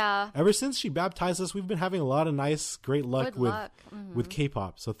Nayeon. Yeah. Ever since she baptized us, we've been having a lot of great luck with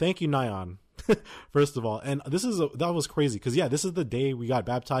K-pop. So thank you, Nayeon, first of all. And that was crazy because this is the day we got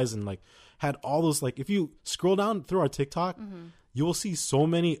baptized and like had all those like if you scroll down through our TikTok, you will see so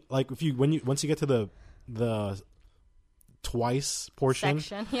many like once you get to the Twice portion,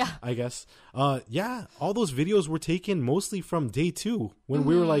 Section, yeah. I guess. Yeah, all those videos were taken mostly from day 2 when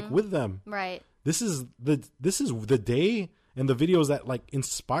we were like with them. Right. This is the day and the videos that like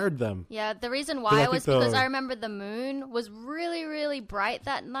inspired them. Yeah, the reason 'Cause I why think was because I remember the moon was really, really bright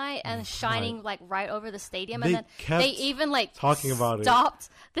that night and shining like right over the stadium. They And then kept they even like talking about it. stopped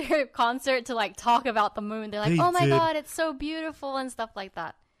their concert to like talk about the moon. They're like, They "Oh my did. god, it's so beautiful" and stuff like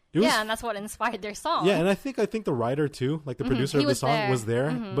that. It was- Yeah, and that's what inspired their song. Yeah, and I think the writer too, like the producer He of the was song, there. was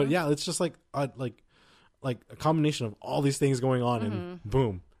there. But yeah, it's just like a combination of all these things going on, and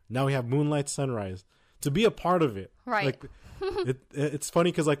boom, now we have Moonlight Sunrise to be a part of it. Right. Like, it's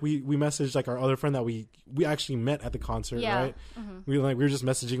funny because like we messaged like our other friend that we actually met at the concert, Yeah. right? We were just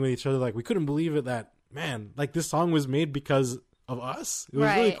messaging with each other like we couldn't believe it that man like this song was made because of us. It was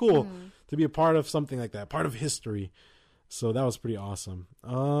really Right. cool to be a part of something like that, part of history. So that was pretty awesome.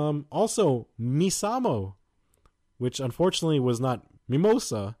 Also Misamo, which unfortunately was not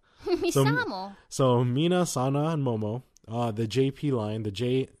Mimosa. Misamo. So Mina, Sana, and Momo, the JP line, the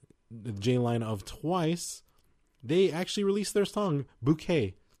J line of Twice, they actually released their song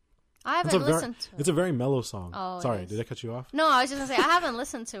Bouquet. I haven't It's listened to it. It's a very mellow song. Oh, it Sorry, is. did I cut you off? No, I was just gonna say I haven't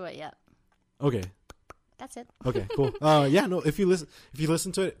listened to it yet. Okay, That's it. okay, cool. Yeah, no, if you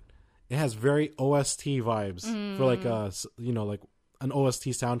listen to it, it has very OST vibes for like like an OST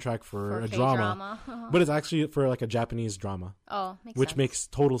soundtrack for a drama. K-drama. But it's actually for like a Japanese drama, Oh, makes which sense. makes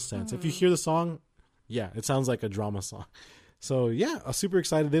total sense. If you hear the song, yeah, it sounds like a drama song. So yeah, I'm super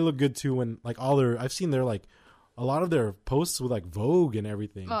excited. They look good too. When like I've seen their like a lot of their posts with like Vogue and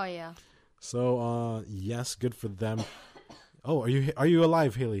everything. Oh yeah. So yes, good for them. Oh, are you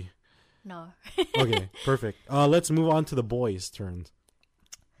alive, Haley? No. Okay, perfect. Let's move on to the boys' turns.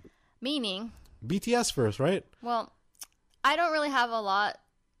 Meaning, BTS first, right? well, I don't really have a lot.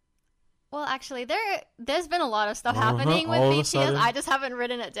 Well, actually, there's been a lot of stuff happening with all of a BTS. sudden. I just haven't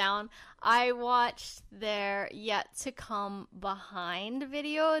written it down. I watched their Yet to Come Behind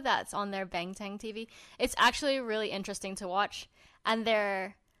video that's on their Bangtan TV. It's actually really interesting to watch. And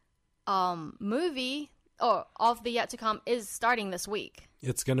their movie of the Yet to Come is starting this week.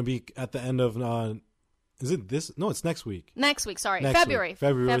 It's gonna be at the end of. Is it this? No, it's next week. Next week, sorry. Next February. week.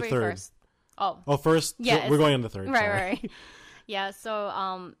 February 3rd. 1st. Oh. Oh, first. Yeah, we're it's- going on the 3rd. Right, sorry. right. Yeah,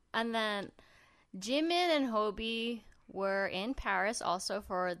 so and then Jimin and Hobie were in Paris also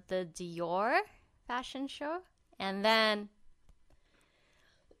for the Dior fashion show. And then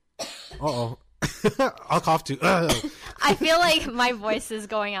Uh-oh. I'll cough too. I feel like my voice is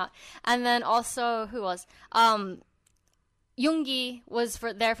going out. And then also who was Yoongi was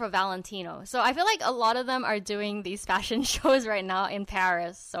there for Valentino. So I feel like a lot of them are doing these fashion shows right now in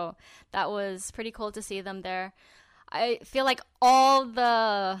Paris. So that was pretty cool to see them there. I feel like all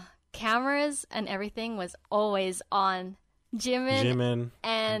the cameras and everything was always on Jimin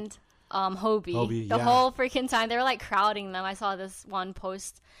and Hobie. Hobie, The yeah. whole freaking time. They were like crowding them. I saw this one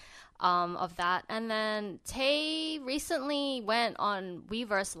post of that. And then Tay recently went on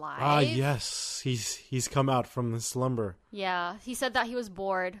Weverse Live. Ah, yes. He's come out from the slumber. Yeah, he said that he was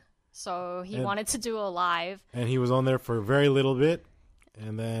bored, so he And- wanted to do a live. And he was on there for a very little bit.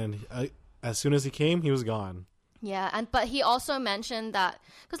 And then as soon as he came, he was gone. Yeah, but he also mentioned that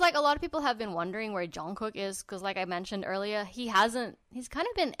because like a lot of people have been wondering where Jungkook is because like I mentioned earlier, he's kind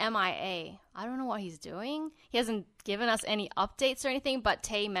of been MIA. I don't know what he's doing. He hasn't given us any updates or anything. But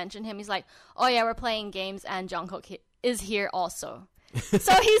Tay mentioned him. He's like, "Oh yeah, we're playing games, and Jungkook is here also."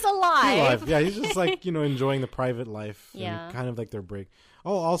 So he's alive. Yeah, he's just like, enjoying the private life. Yeah. And kind of like their break.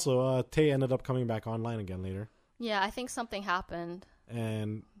 Oh, also, Tay ended up coming back online again later. Yeah, I think something happened.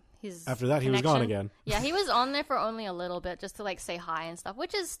 And His after that, he was gone connection. again. Yeah, he was on there for only a little bit just to like say hi and stuff,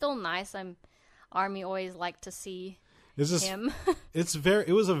 which is still nice. Army always like to see It's just, him.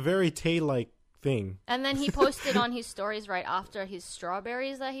 it was a very Tay-like thing. And then he posted on his stories right after his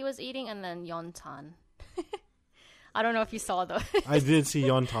strawberries that he was eating, and then Yontan. I don't know if you saw those. I did see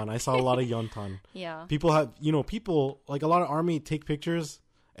Yontan. I saw a lot of Yontan. Yeah. People have, like a lot of Army take pictures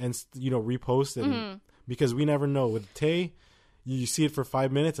and, repost it because we never know. With Tay, you see it for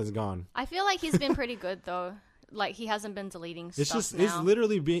 5 minutes and it's gone. I feel like he's been pretty good though. Like he hasn't been deleting stuff now. It's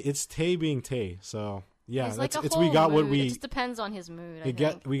literally it's Tay being Tay. So yeah, It's like a it's whole we got what mood. we It just depends on his mood.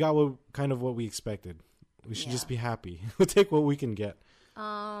 we got what we expected. We should Yeah. just be happy. We'll take what we can get.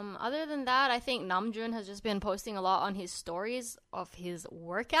 Other than that, I think Namjoon has just been posting a lot on his stories of his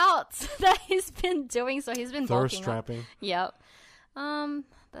workouts that he's been doing. So he's been Thirst bulking up. trapping. Yep.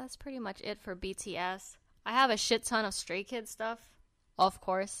 That's pretty much it for BTS. I have a shit ton of Stray Kids stuff, of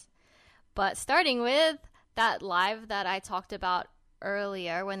course. But starting with that live that I talked about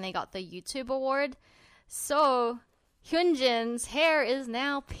earlier when they got the YouTube award. So Hyunjin's hair is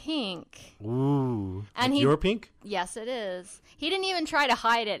now pink. Ooh. And Like your pink? Yes, it is. He didn't even try to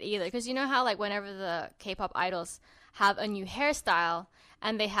hide it either, because you know how like whenever the K-pop idols have a new hairstyle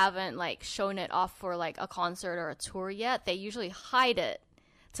and they haven't like shown it off for like a concert or a tour yet, they usually hide it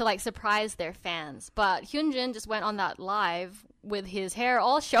to like surprise their fans. But Hyunjin just went on that live with his hair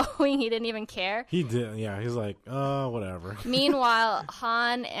all showing. He didn't even care. He did. Yeah, he's like, whatever. Meanwhile,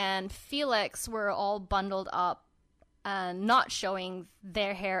 Han and Felix were all bundled up and not showing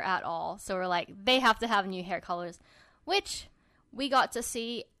their hair at all. So we're like, they have to have new hair colors, which we got to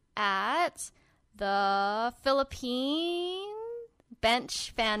see at the Philippine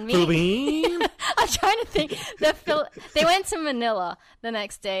bench fan meet. Philippine? I'm trying to think. They went to Manila the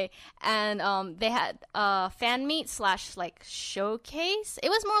next day, and they had a fan meet / like showcase. It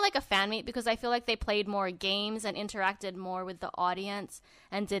was more like a fan meet because I feel like they played more games and interacted more with the audience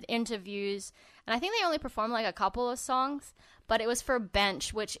and did interviews. And I think they only performed like a couple of songs, but it was for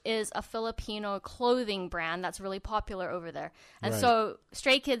Bench, which is a Filipino clothing brand that's really popular over there. And Right. so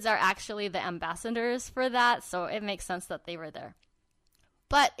Stray Kids are actually the ambassadors for that, so it makes sense that they were there.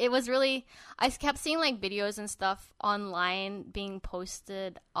 But it was really, I kept seeing like videos and stuff online being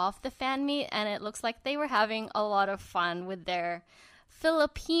posted off the fan meet, and it looks like they were having a lot of fun with their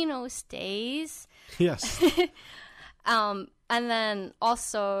Filipino stays. Yes. And then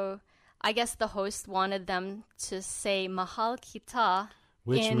also, I guess the host wanted them to say Mahal Kita.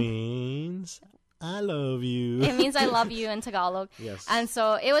 Which means I love you. It means I love you in Tagalog. Yes. And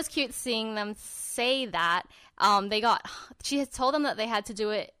so it was cute seeing them say that. She had told them that they had to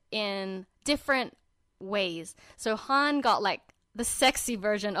do it in different ways. So Han got like the sexy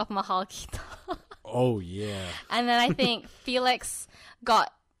version of Mahal Kita. Oh, yeah. And then I think Felix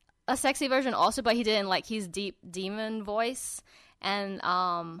got a sexy version also, but he didn't like his deep demon voice. And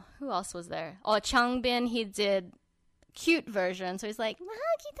who else was there? Oh, Changbin, he did cute version, so he's like Mahal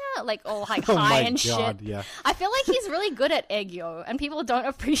Kita, like all like Oh high my and God, shit. yeah. I feel like he's really good at Aegyo, and people don't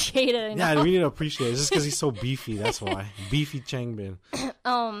appreciate it enough. Yeah, we need to appreciate it. It's just because he's so beefy. That's why. Beefy Changbin.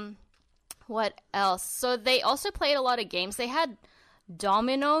 What else? So they also played a lot of games. They had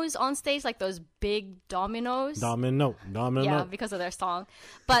dominoes on stage, like those big dominoes. Domino. Yeah, because of their song.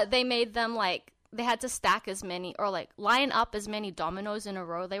 But they made them like, they had to stack as many, or like line up as many dominoes in a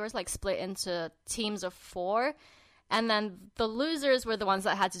row. They were like split into teams of 4. And then the losers were the ones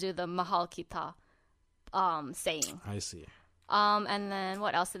that had to do the Mahal Kita saying. I see. And then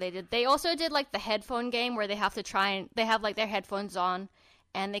what else did they do? They also did like the headphone game where they have to they have like their headphones on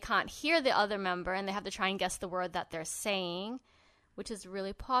and they can't hear the other member and they have to try and guess the word that they're saying, which is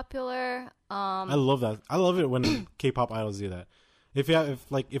really popular. I love that. I love it when K-pop idols do that.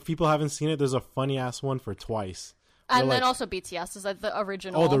 If people haven't seen it, there's a funny ass one for Twice. And then also BTS is like the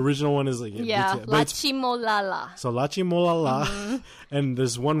original. Oh, the original one is like yeah, BTS, Lachimolala. So Lachi Molala, and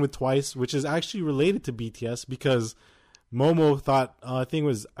there's one with Twice, which is actually related to BTS because Momo thought I think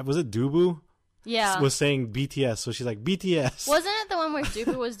was it Dubu? Yeah, was saying BTS, so she's like BTS. Wasn't it the one where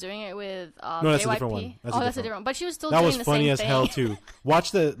Dubu was doing it with No, that's JYP? a different one. That's a different one. But she was still that doing was the funny same as thing. hell too.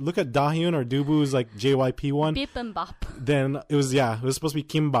 Look at Dahyun or Dubu's like JYP one. Bip and Bop. Then it was supposed to be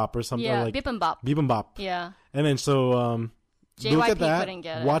Kimbop or something. Yeah, like Bip and Bop. Bip and Bop. Yeah. And then so JYP look at that. couldn't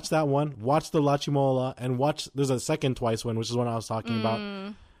get it. Watch that one. Watch the Lachimola and watch. There's a second Twice one, which is what I was talking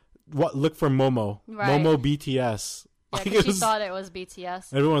about. Look for Momo. Right. Momo BTS. Yeah, Like, because she thought it was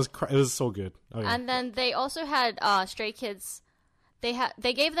BTS. Everyone's. It was so good. Okay. And then they also had Stray Kids.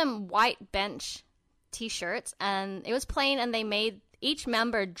 They gave them white bench T-shirts, and it was plain. And they made each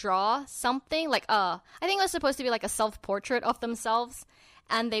member draw something like I think it was supposed to be like a self-portrait of themselves,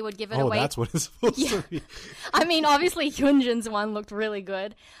 and they would give it away. Oh, that's what it's supposed to be. I mean, obviously Hyunjin's one looked really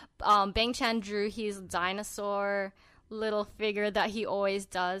good. Bang Chan drew his dinosaur little figure that he always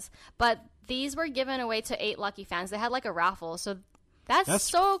does, but these were given away to 8 lucky fans. They had like a raffle, so that's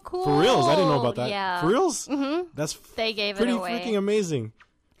so cool. For reals, I didn't know about that. Yeah, For reals, that's they gave pretty it away. freaking amazing.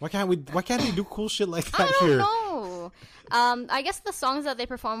 Why can't we do cool shit like that I don't here? know. I guess the songs that they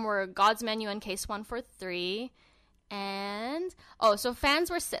performed were God's Menu and Case 143. And so fans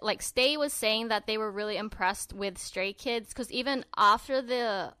were Stay was saying that they were really impressed with Stray Kids because even after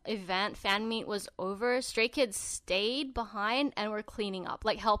the event fan meet was over, Stray Kids stayed behind and were cleaning up,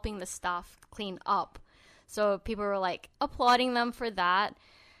 like helping the staff clean up. So people were like applauding them for that.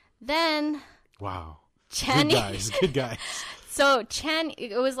 Then Wow. Channy. Good guys. So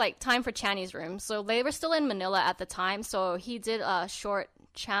it was like time for Channy's room. So they were still in Manila at the time. So he did a short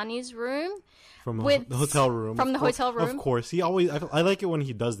Channy's room. From the hotel room. From the hotel room. Of course. He always, I like it when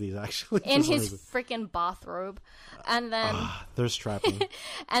he does these, actually. In his freaking bathrobe. And then... they're strapping.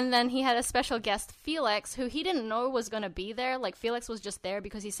 And then he had a special guest, Felix, who he didn't know was going to be there. Like, Felix was just there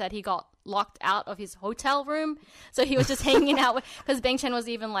because he said he got locked out of his hotel room. So he was just hanging out with... Because Bang Chan was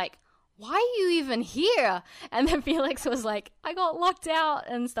even like, why are you even here? And then Felix was like, I got locked out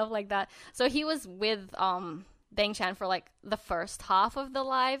and stuff like that. So he was with Bang Chan for like the first half of the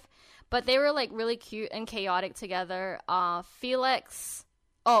live. But they were like really cute and chaotic together. Felix...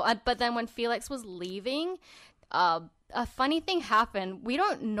 but then when Felix was leaving... a funny thing happened. We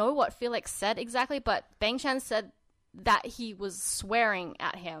don't know what Felix said exactly, but Bang Chan said that he was swearing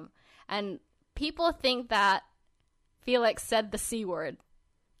at him. And people think that Felix said the C word.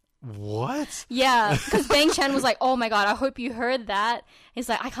 What? Yeah, because Bang Chan was like, oh my god, I hope you heard that. He's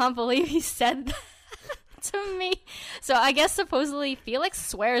like, I can't believe he said that to me. So I guess supposedly Felix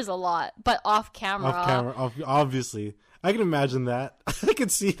swears a lot, but off camera. Obviously. I can imagine that. I can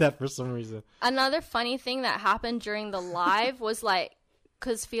see that for some reason. Another funny thing that happened during the live was like,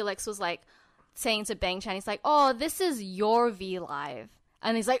 because Felix was like saying to Bang Chan, he's like, oh, this is your V Live.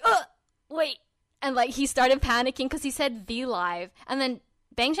 And he's like, wait. And like he started panicking because he said V Live. And then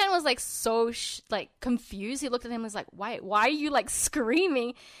Bang Chan was like so confused. He looked at him and was like, why are you like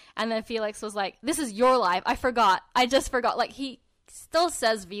screaming? And then Felix was like, this is your live. I just forgot. Like he still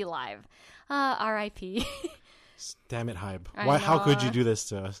says V Live. R.I.P. Damn it, Hybe. How could you do this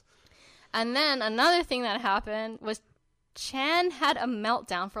to us? And then another thing that happened was Chan had a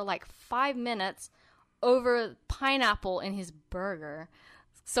meltdown for like 5 minutes over pineapple in his burger.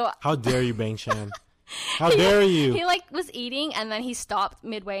 So how dare you, Bang Chan? How dare you? He like was eating and then he stopped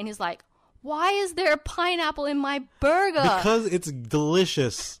midway and he's like, why is there pineapple in my burger? Because it's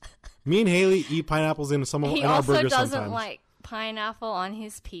delicious. Me and Haley eat pineapples in our burgers sometimes. He also doesn't like pineapple on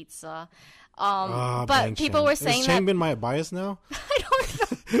his pizza. But people were saying Is that... Changbin my bias now? I don't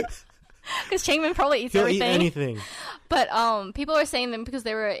know. Because Changbin probably eats everything. He'll eat anything. But people were saying them because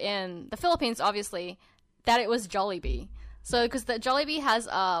they were in the Philippines, obviously, that it was Jollibee. So, because the Jollibee has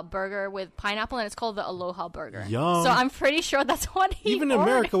a burger with pineapple, and it's called the Aloha Burger. Yum. So, I'm pretty sure that's what he Even in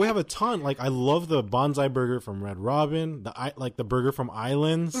ordered. America, we have a ton. Like, I love the bonsai burger from Red Robin, the burger from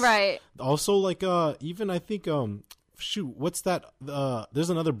Islands. Right. Also, like, even I think, what's that? There's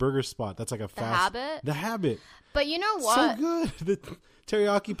another burger spot that's like a fast... The Habit. But you know what? So good. The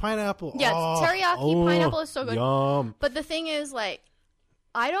teriyaki pineapple. Yeah, teriyaki pineapple is so good. Yum. But the thing is, like,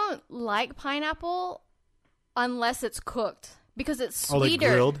 I don't like pineapple unless it's cooked because it's sweeter.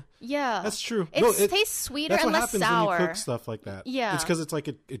 Like grilled? Yeah. That's true. It tastes sweeter and less sour. That's what happens when you cook stuff like that. Yeah. It's because it's like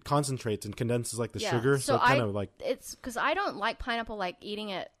it concentrates and condenses like the sugar. So it kind of like... It's because I don't like pineapple like eating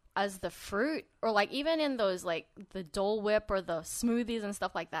it as the fruit or like even in those like the Dole Whip or the smoothies and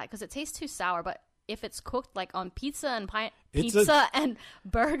stuff like that because it tastes too sour. But if it's cooked like on pizza and and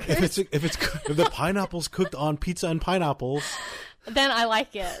burgers, if the pineapple's cooked on pizza and pineapples, then I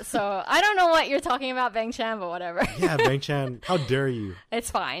like it. So I don't know what you're talking about, Bang Chan, but whatever. Yeah, Bang Chan, how dare you?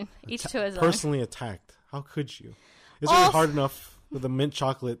 It's fine. Each to his own. Personally attacked. How could you? It's really hard enough with the mint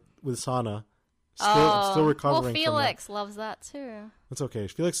chocolate with Sana. Still recovering. Well, Felix loves that too. It's okay.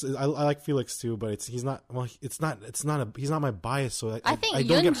 Felix, I like Felix too, but he's not my bias. So I think I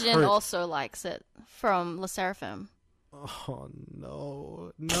don't Yunjin also likes it from Le Sserafim.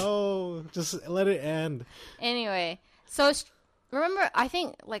 Oh no! Just let it end. Anyway, so remember, I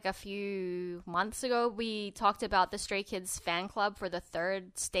think like a few months ago we talked about the Stray Kids fan club for the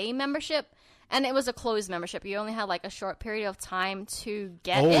third stay membership. And it was a closed membership. You only had like a short period of time to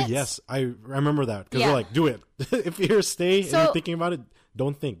get it. Oh, yes. I remember that. Because they're like, do it. If you're a stay and you're thinking about it,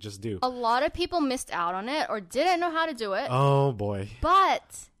 don't think. Just do. A lot of people missed out on it or didn't know how to do it. Oh, boy. But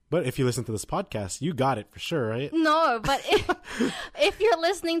if you listen to this podcast, you got it for sure, right? No, but if you're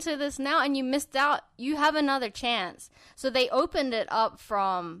listening to this now and you missed out, you have another chance. So they opened it up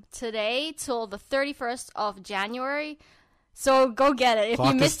from today till the 31st of January. So go get it. If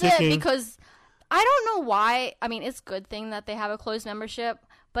you missed it, because... I don't know why. I mean, it's a good thing that they have a closed membership,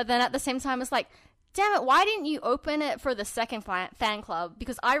 but then at the same time, it's like, damn it, why didn't you open it for the second fan club?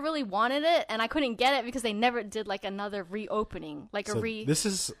 Because I really wanted it, and I couldn't get it because they never did like another reopening, This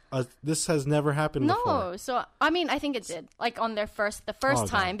has never happened before. No, so I mean, I think it did, like on the first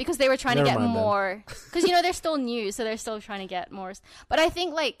time, because they were trying to get more. Because they're still new, so they're still trying to get more. But I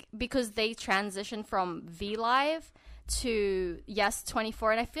think like because they transitioned from V Live to Yes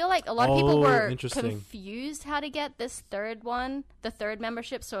 24, and I feel like a lot of people Oh, were interesting. confused how to get this third one, the third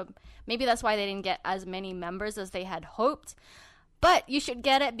membership, so maybe that's why they didn't get as many members as they had hoped. But you should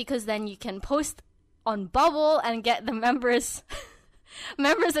get it because then you can post on Bubble and get the members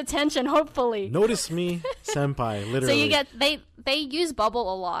attention, hopefully. Notice me, senpai, literally. So you get they use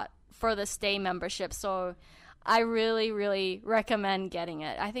Bubble a lot for the stay membership, so I really, really recommend getting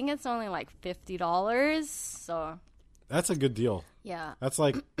it. I think it's only like $50, so That's a good deal. yeah. That's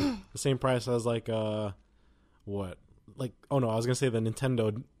like the same price as like what? Like, oh no, I was gonna say the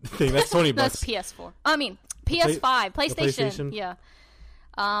Nintendo thing. That's $20. That's PS4. I mean PS5, PlayStation. PlayStation? Yeah.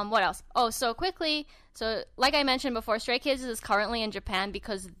 What else? Oh, so quickly. So, like I mentioned before, Stray Kids is currently in Japan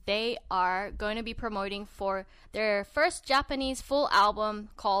because they are going to be promoting for their first Japanese full album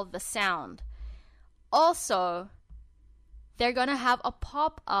called The Sound. Also, they're going to have a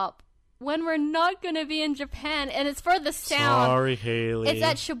pop-up when we're not going to be in Japan, and it's for The Sound. Sorry, Haley. It's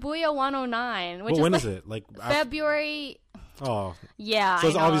at Shibuya 109, which But when is is like it? Like February. Oh, Yeah, so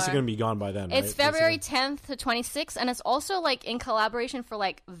it's I know. obviously gonna be gone by then. It's right? February 10th to 26th, and it's also like in collaboration for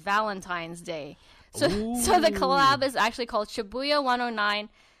like Valentine's Day. So the collab is actually called Shibuya 109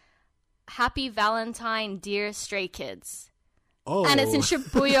 Happy Valentine Dear Stray Kids. Oh, And it's in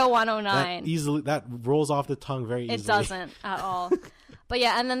Shibuya that 109. that rolls off the tongue very easily. It doesn't at all. But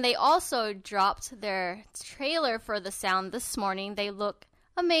yeah, and then they also dropped their trailer for The Sound this morning. They look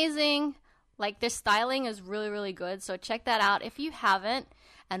amazing. Like, their styling is really, really good. So check that out if you haven't.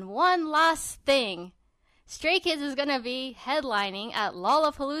 And one last thing. Stray Kids is going to be headlining at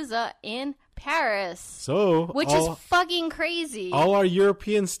Lollapalooza in Paris. So Which is fucking crazy all our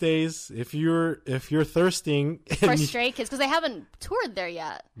European stays. If you're thirsting for Stray Kids. Because they haven't toured there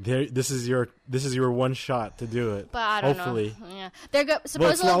yet. this is your one shot to do it. But I don't Hopefully. know. Yeah. They're Well,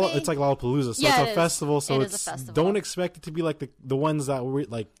 supposedly... it's like Lollapalooza, so Yeah, it's it a is. festival. So It is a it's festival. don't expect it to be like the ones that were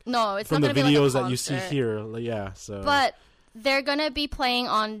like No, it's from not the going to be like videos a that you see concert. here. Like, yeah, so But they're going to be playing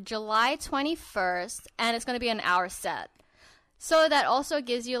on July 21st, and it's going to be an hour set. So that also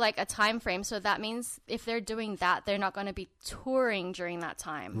gives you like a time frame. So that means if they're doing that, they're not going to be touring during that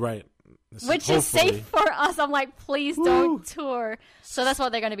time. right, Which Hopefully. is safe for us. I'm like, please don't tour. So that's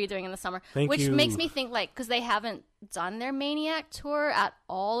what they're going to be doing in the summer. Thank Which you. makes me think like, because they haven't done their Maniac tour at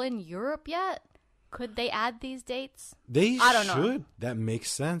all in Europe yet. Could they add these dates? They I don't know. should. That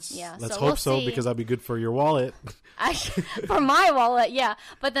makes sense. Yeah, Let's so hope we'll so see. because that'd be good for your wallet. For my wallet, yeah.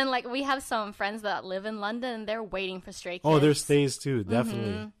 But then, like, we have some friends that live in London, and they're waiting for Stray Kids. Oh, there's stays too,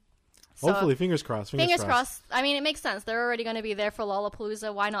 definitely. Mm-hmm. So, Hopefully, fingers crossed. fingers crossed. I mean, it makes sense. They're already going to be there for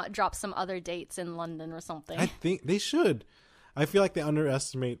Lollapalooza. Why not drop some other dates in London or something? I think they should. I feel like they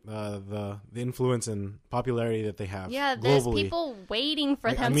underestimate the influence and popularity that they have. yeah, there's globally. people waiting for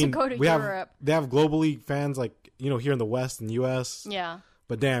Like, them to go to Europe. They have globally fans like here in the West and U.S. Yeah.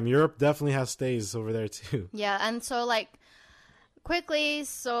 But damn, Europe definitely has stays over there too. Yeah, and so, like, quickly,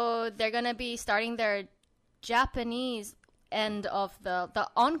 so they're going to be starting their Japanese end of the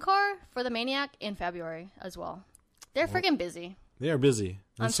encore for the Maniac in February as well. They're freaking busy. They are busy,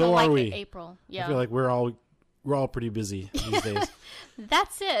 and Until, so like, are we. April. Yeah. I feel like we're all pretty busy these days.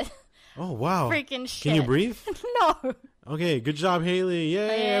 That's it. Oh wow! Freaking shit. Can you breathe? No. Okay, good job, Haley.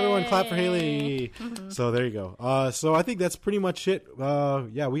 Yay, everyone clap for Haley. So there you go. So I think that's pretty much it.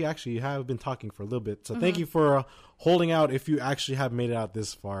 Yeah, we actually have been talking for a little bit. So thank you for holding out if you actually have made it out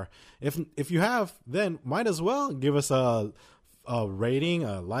this far. If you have, then might as well give us a rating,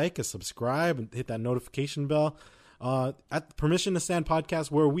 a like, a subscribe, and hit that notification bell. At Permission to Stand podcast,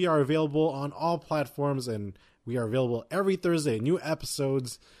 where we are available on all platforms, and we are available every Thursday, new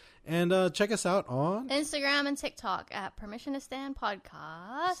episodes. And check us out on Instagram and TikTok at Permission to Stand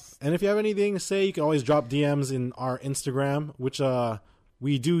Podcast. And if you have anything to say, you can always drop DMs in our Instagram, which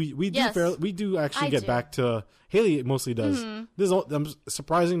we do Yes, actually I get do. back to. Haley mostly does. This is I'm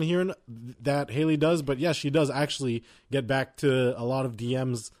surprising to hear that Haley does, but yes, she does actually get back to a lot of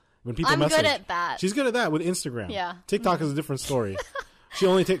DMs when people I'm message. good at that. She's good at that with Instagram. Yeah. TikTok is a different story. she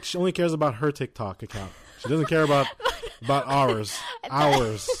only cares about her TikTok account. She doesn't care about ours.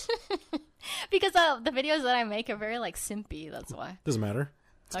 Because the videos that I make are very, like, simpy. That's why. Doesn't matter.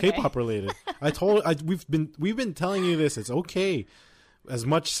 It's Okay. K-pop related. We've been telling you this. It's okay. As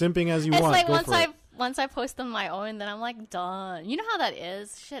much simping as you It's want. like Go for it. once I post on my own, then I'm like done. You know how that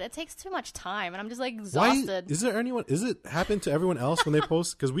is? Shit, it takes too much time, and I'm just like exhausted. Is it happen to everyone else when they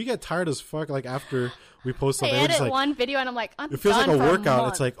post? Because we get tired as fuck. Like after we post I something, we're edit just like, one video, and I'm like, I'm it feels done like a for workout.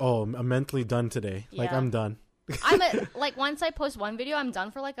 month. It's like, oh, I'm mentally done today. Like Yeah. I'm done. like once I post one video, I'm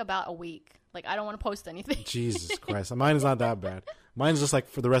done for like about a week. Like I don't want to post anything. Jesus Christ, mine is not that bad. Mine's just like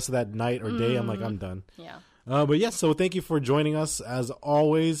for the rest of that night or day. I'm like, I'm done. Yeah. But yes, so thank you for joining us. As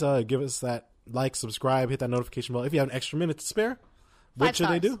always, give us that like, subscribe, hit that notification bell. If you have an extra minute to spare, what 5 should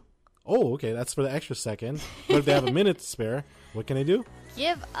they stars. do? Oh, okay, that's for the extra second. But if they have a minute to spare, what can they do?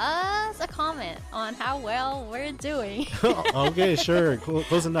 Give us a comment on how well we're doing. Okay, sure,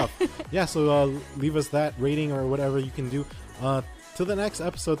 close enough. Yeah, so leave us that rating or whatever you can do. Till the next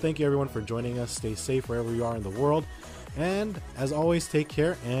episode, thank you everyone for joining us. Stay safe wherever you are in the world. And as always, take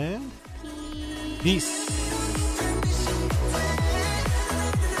care and Peace. peace.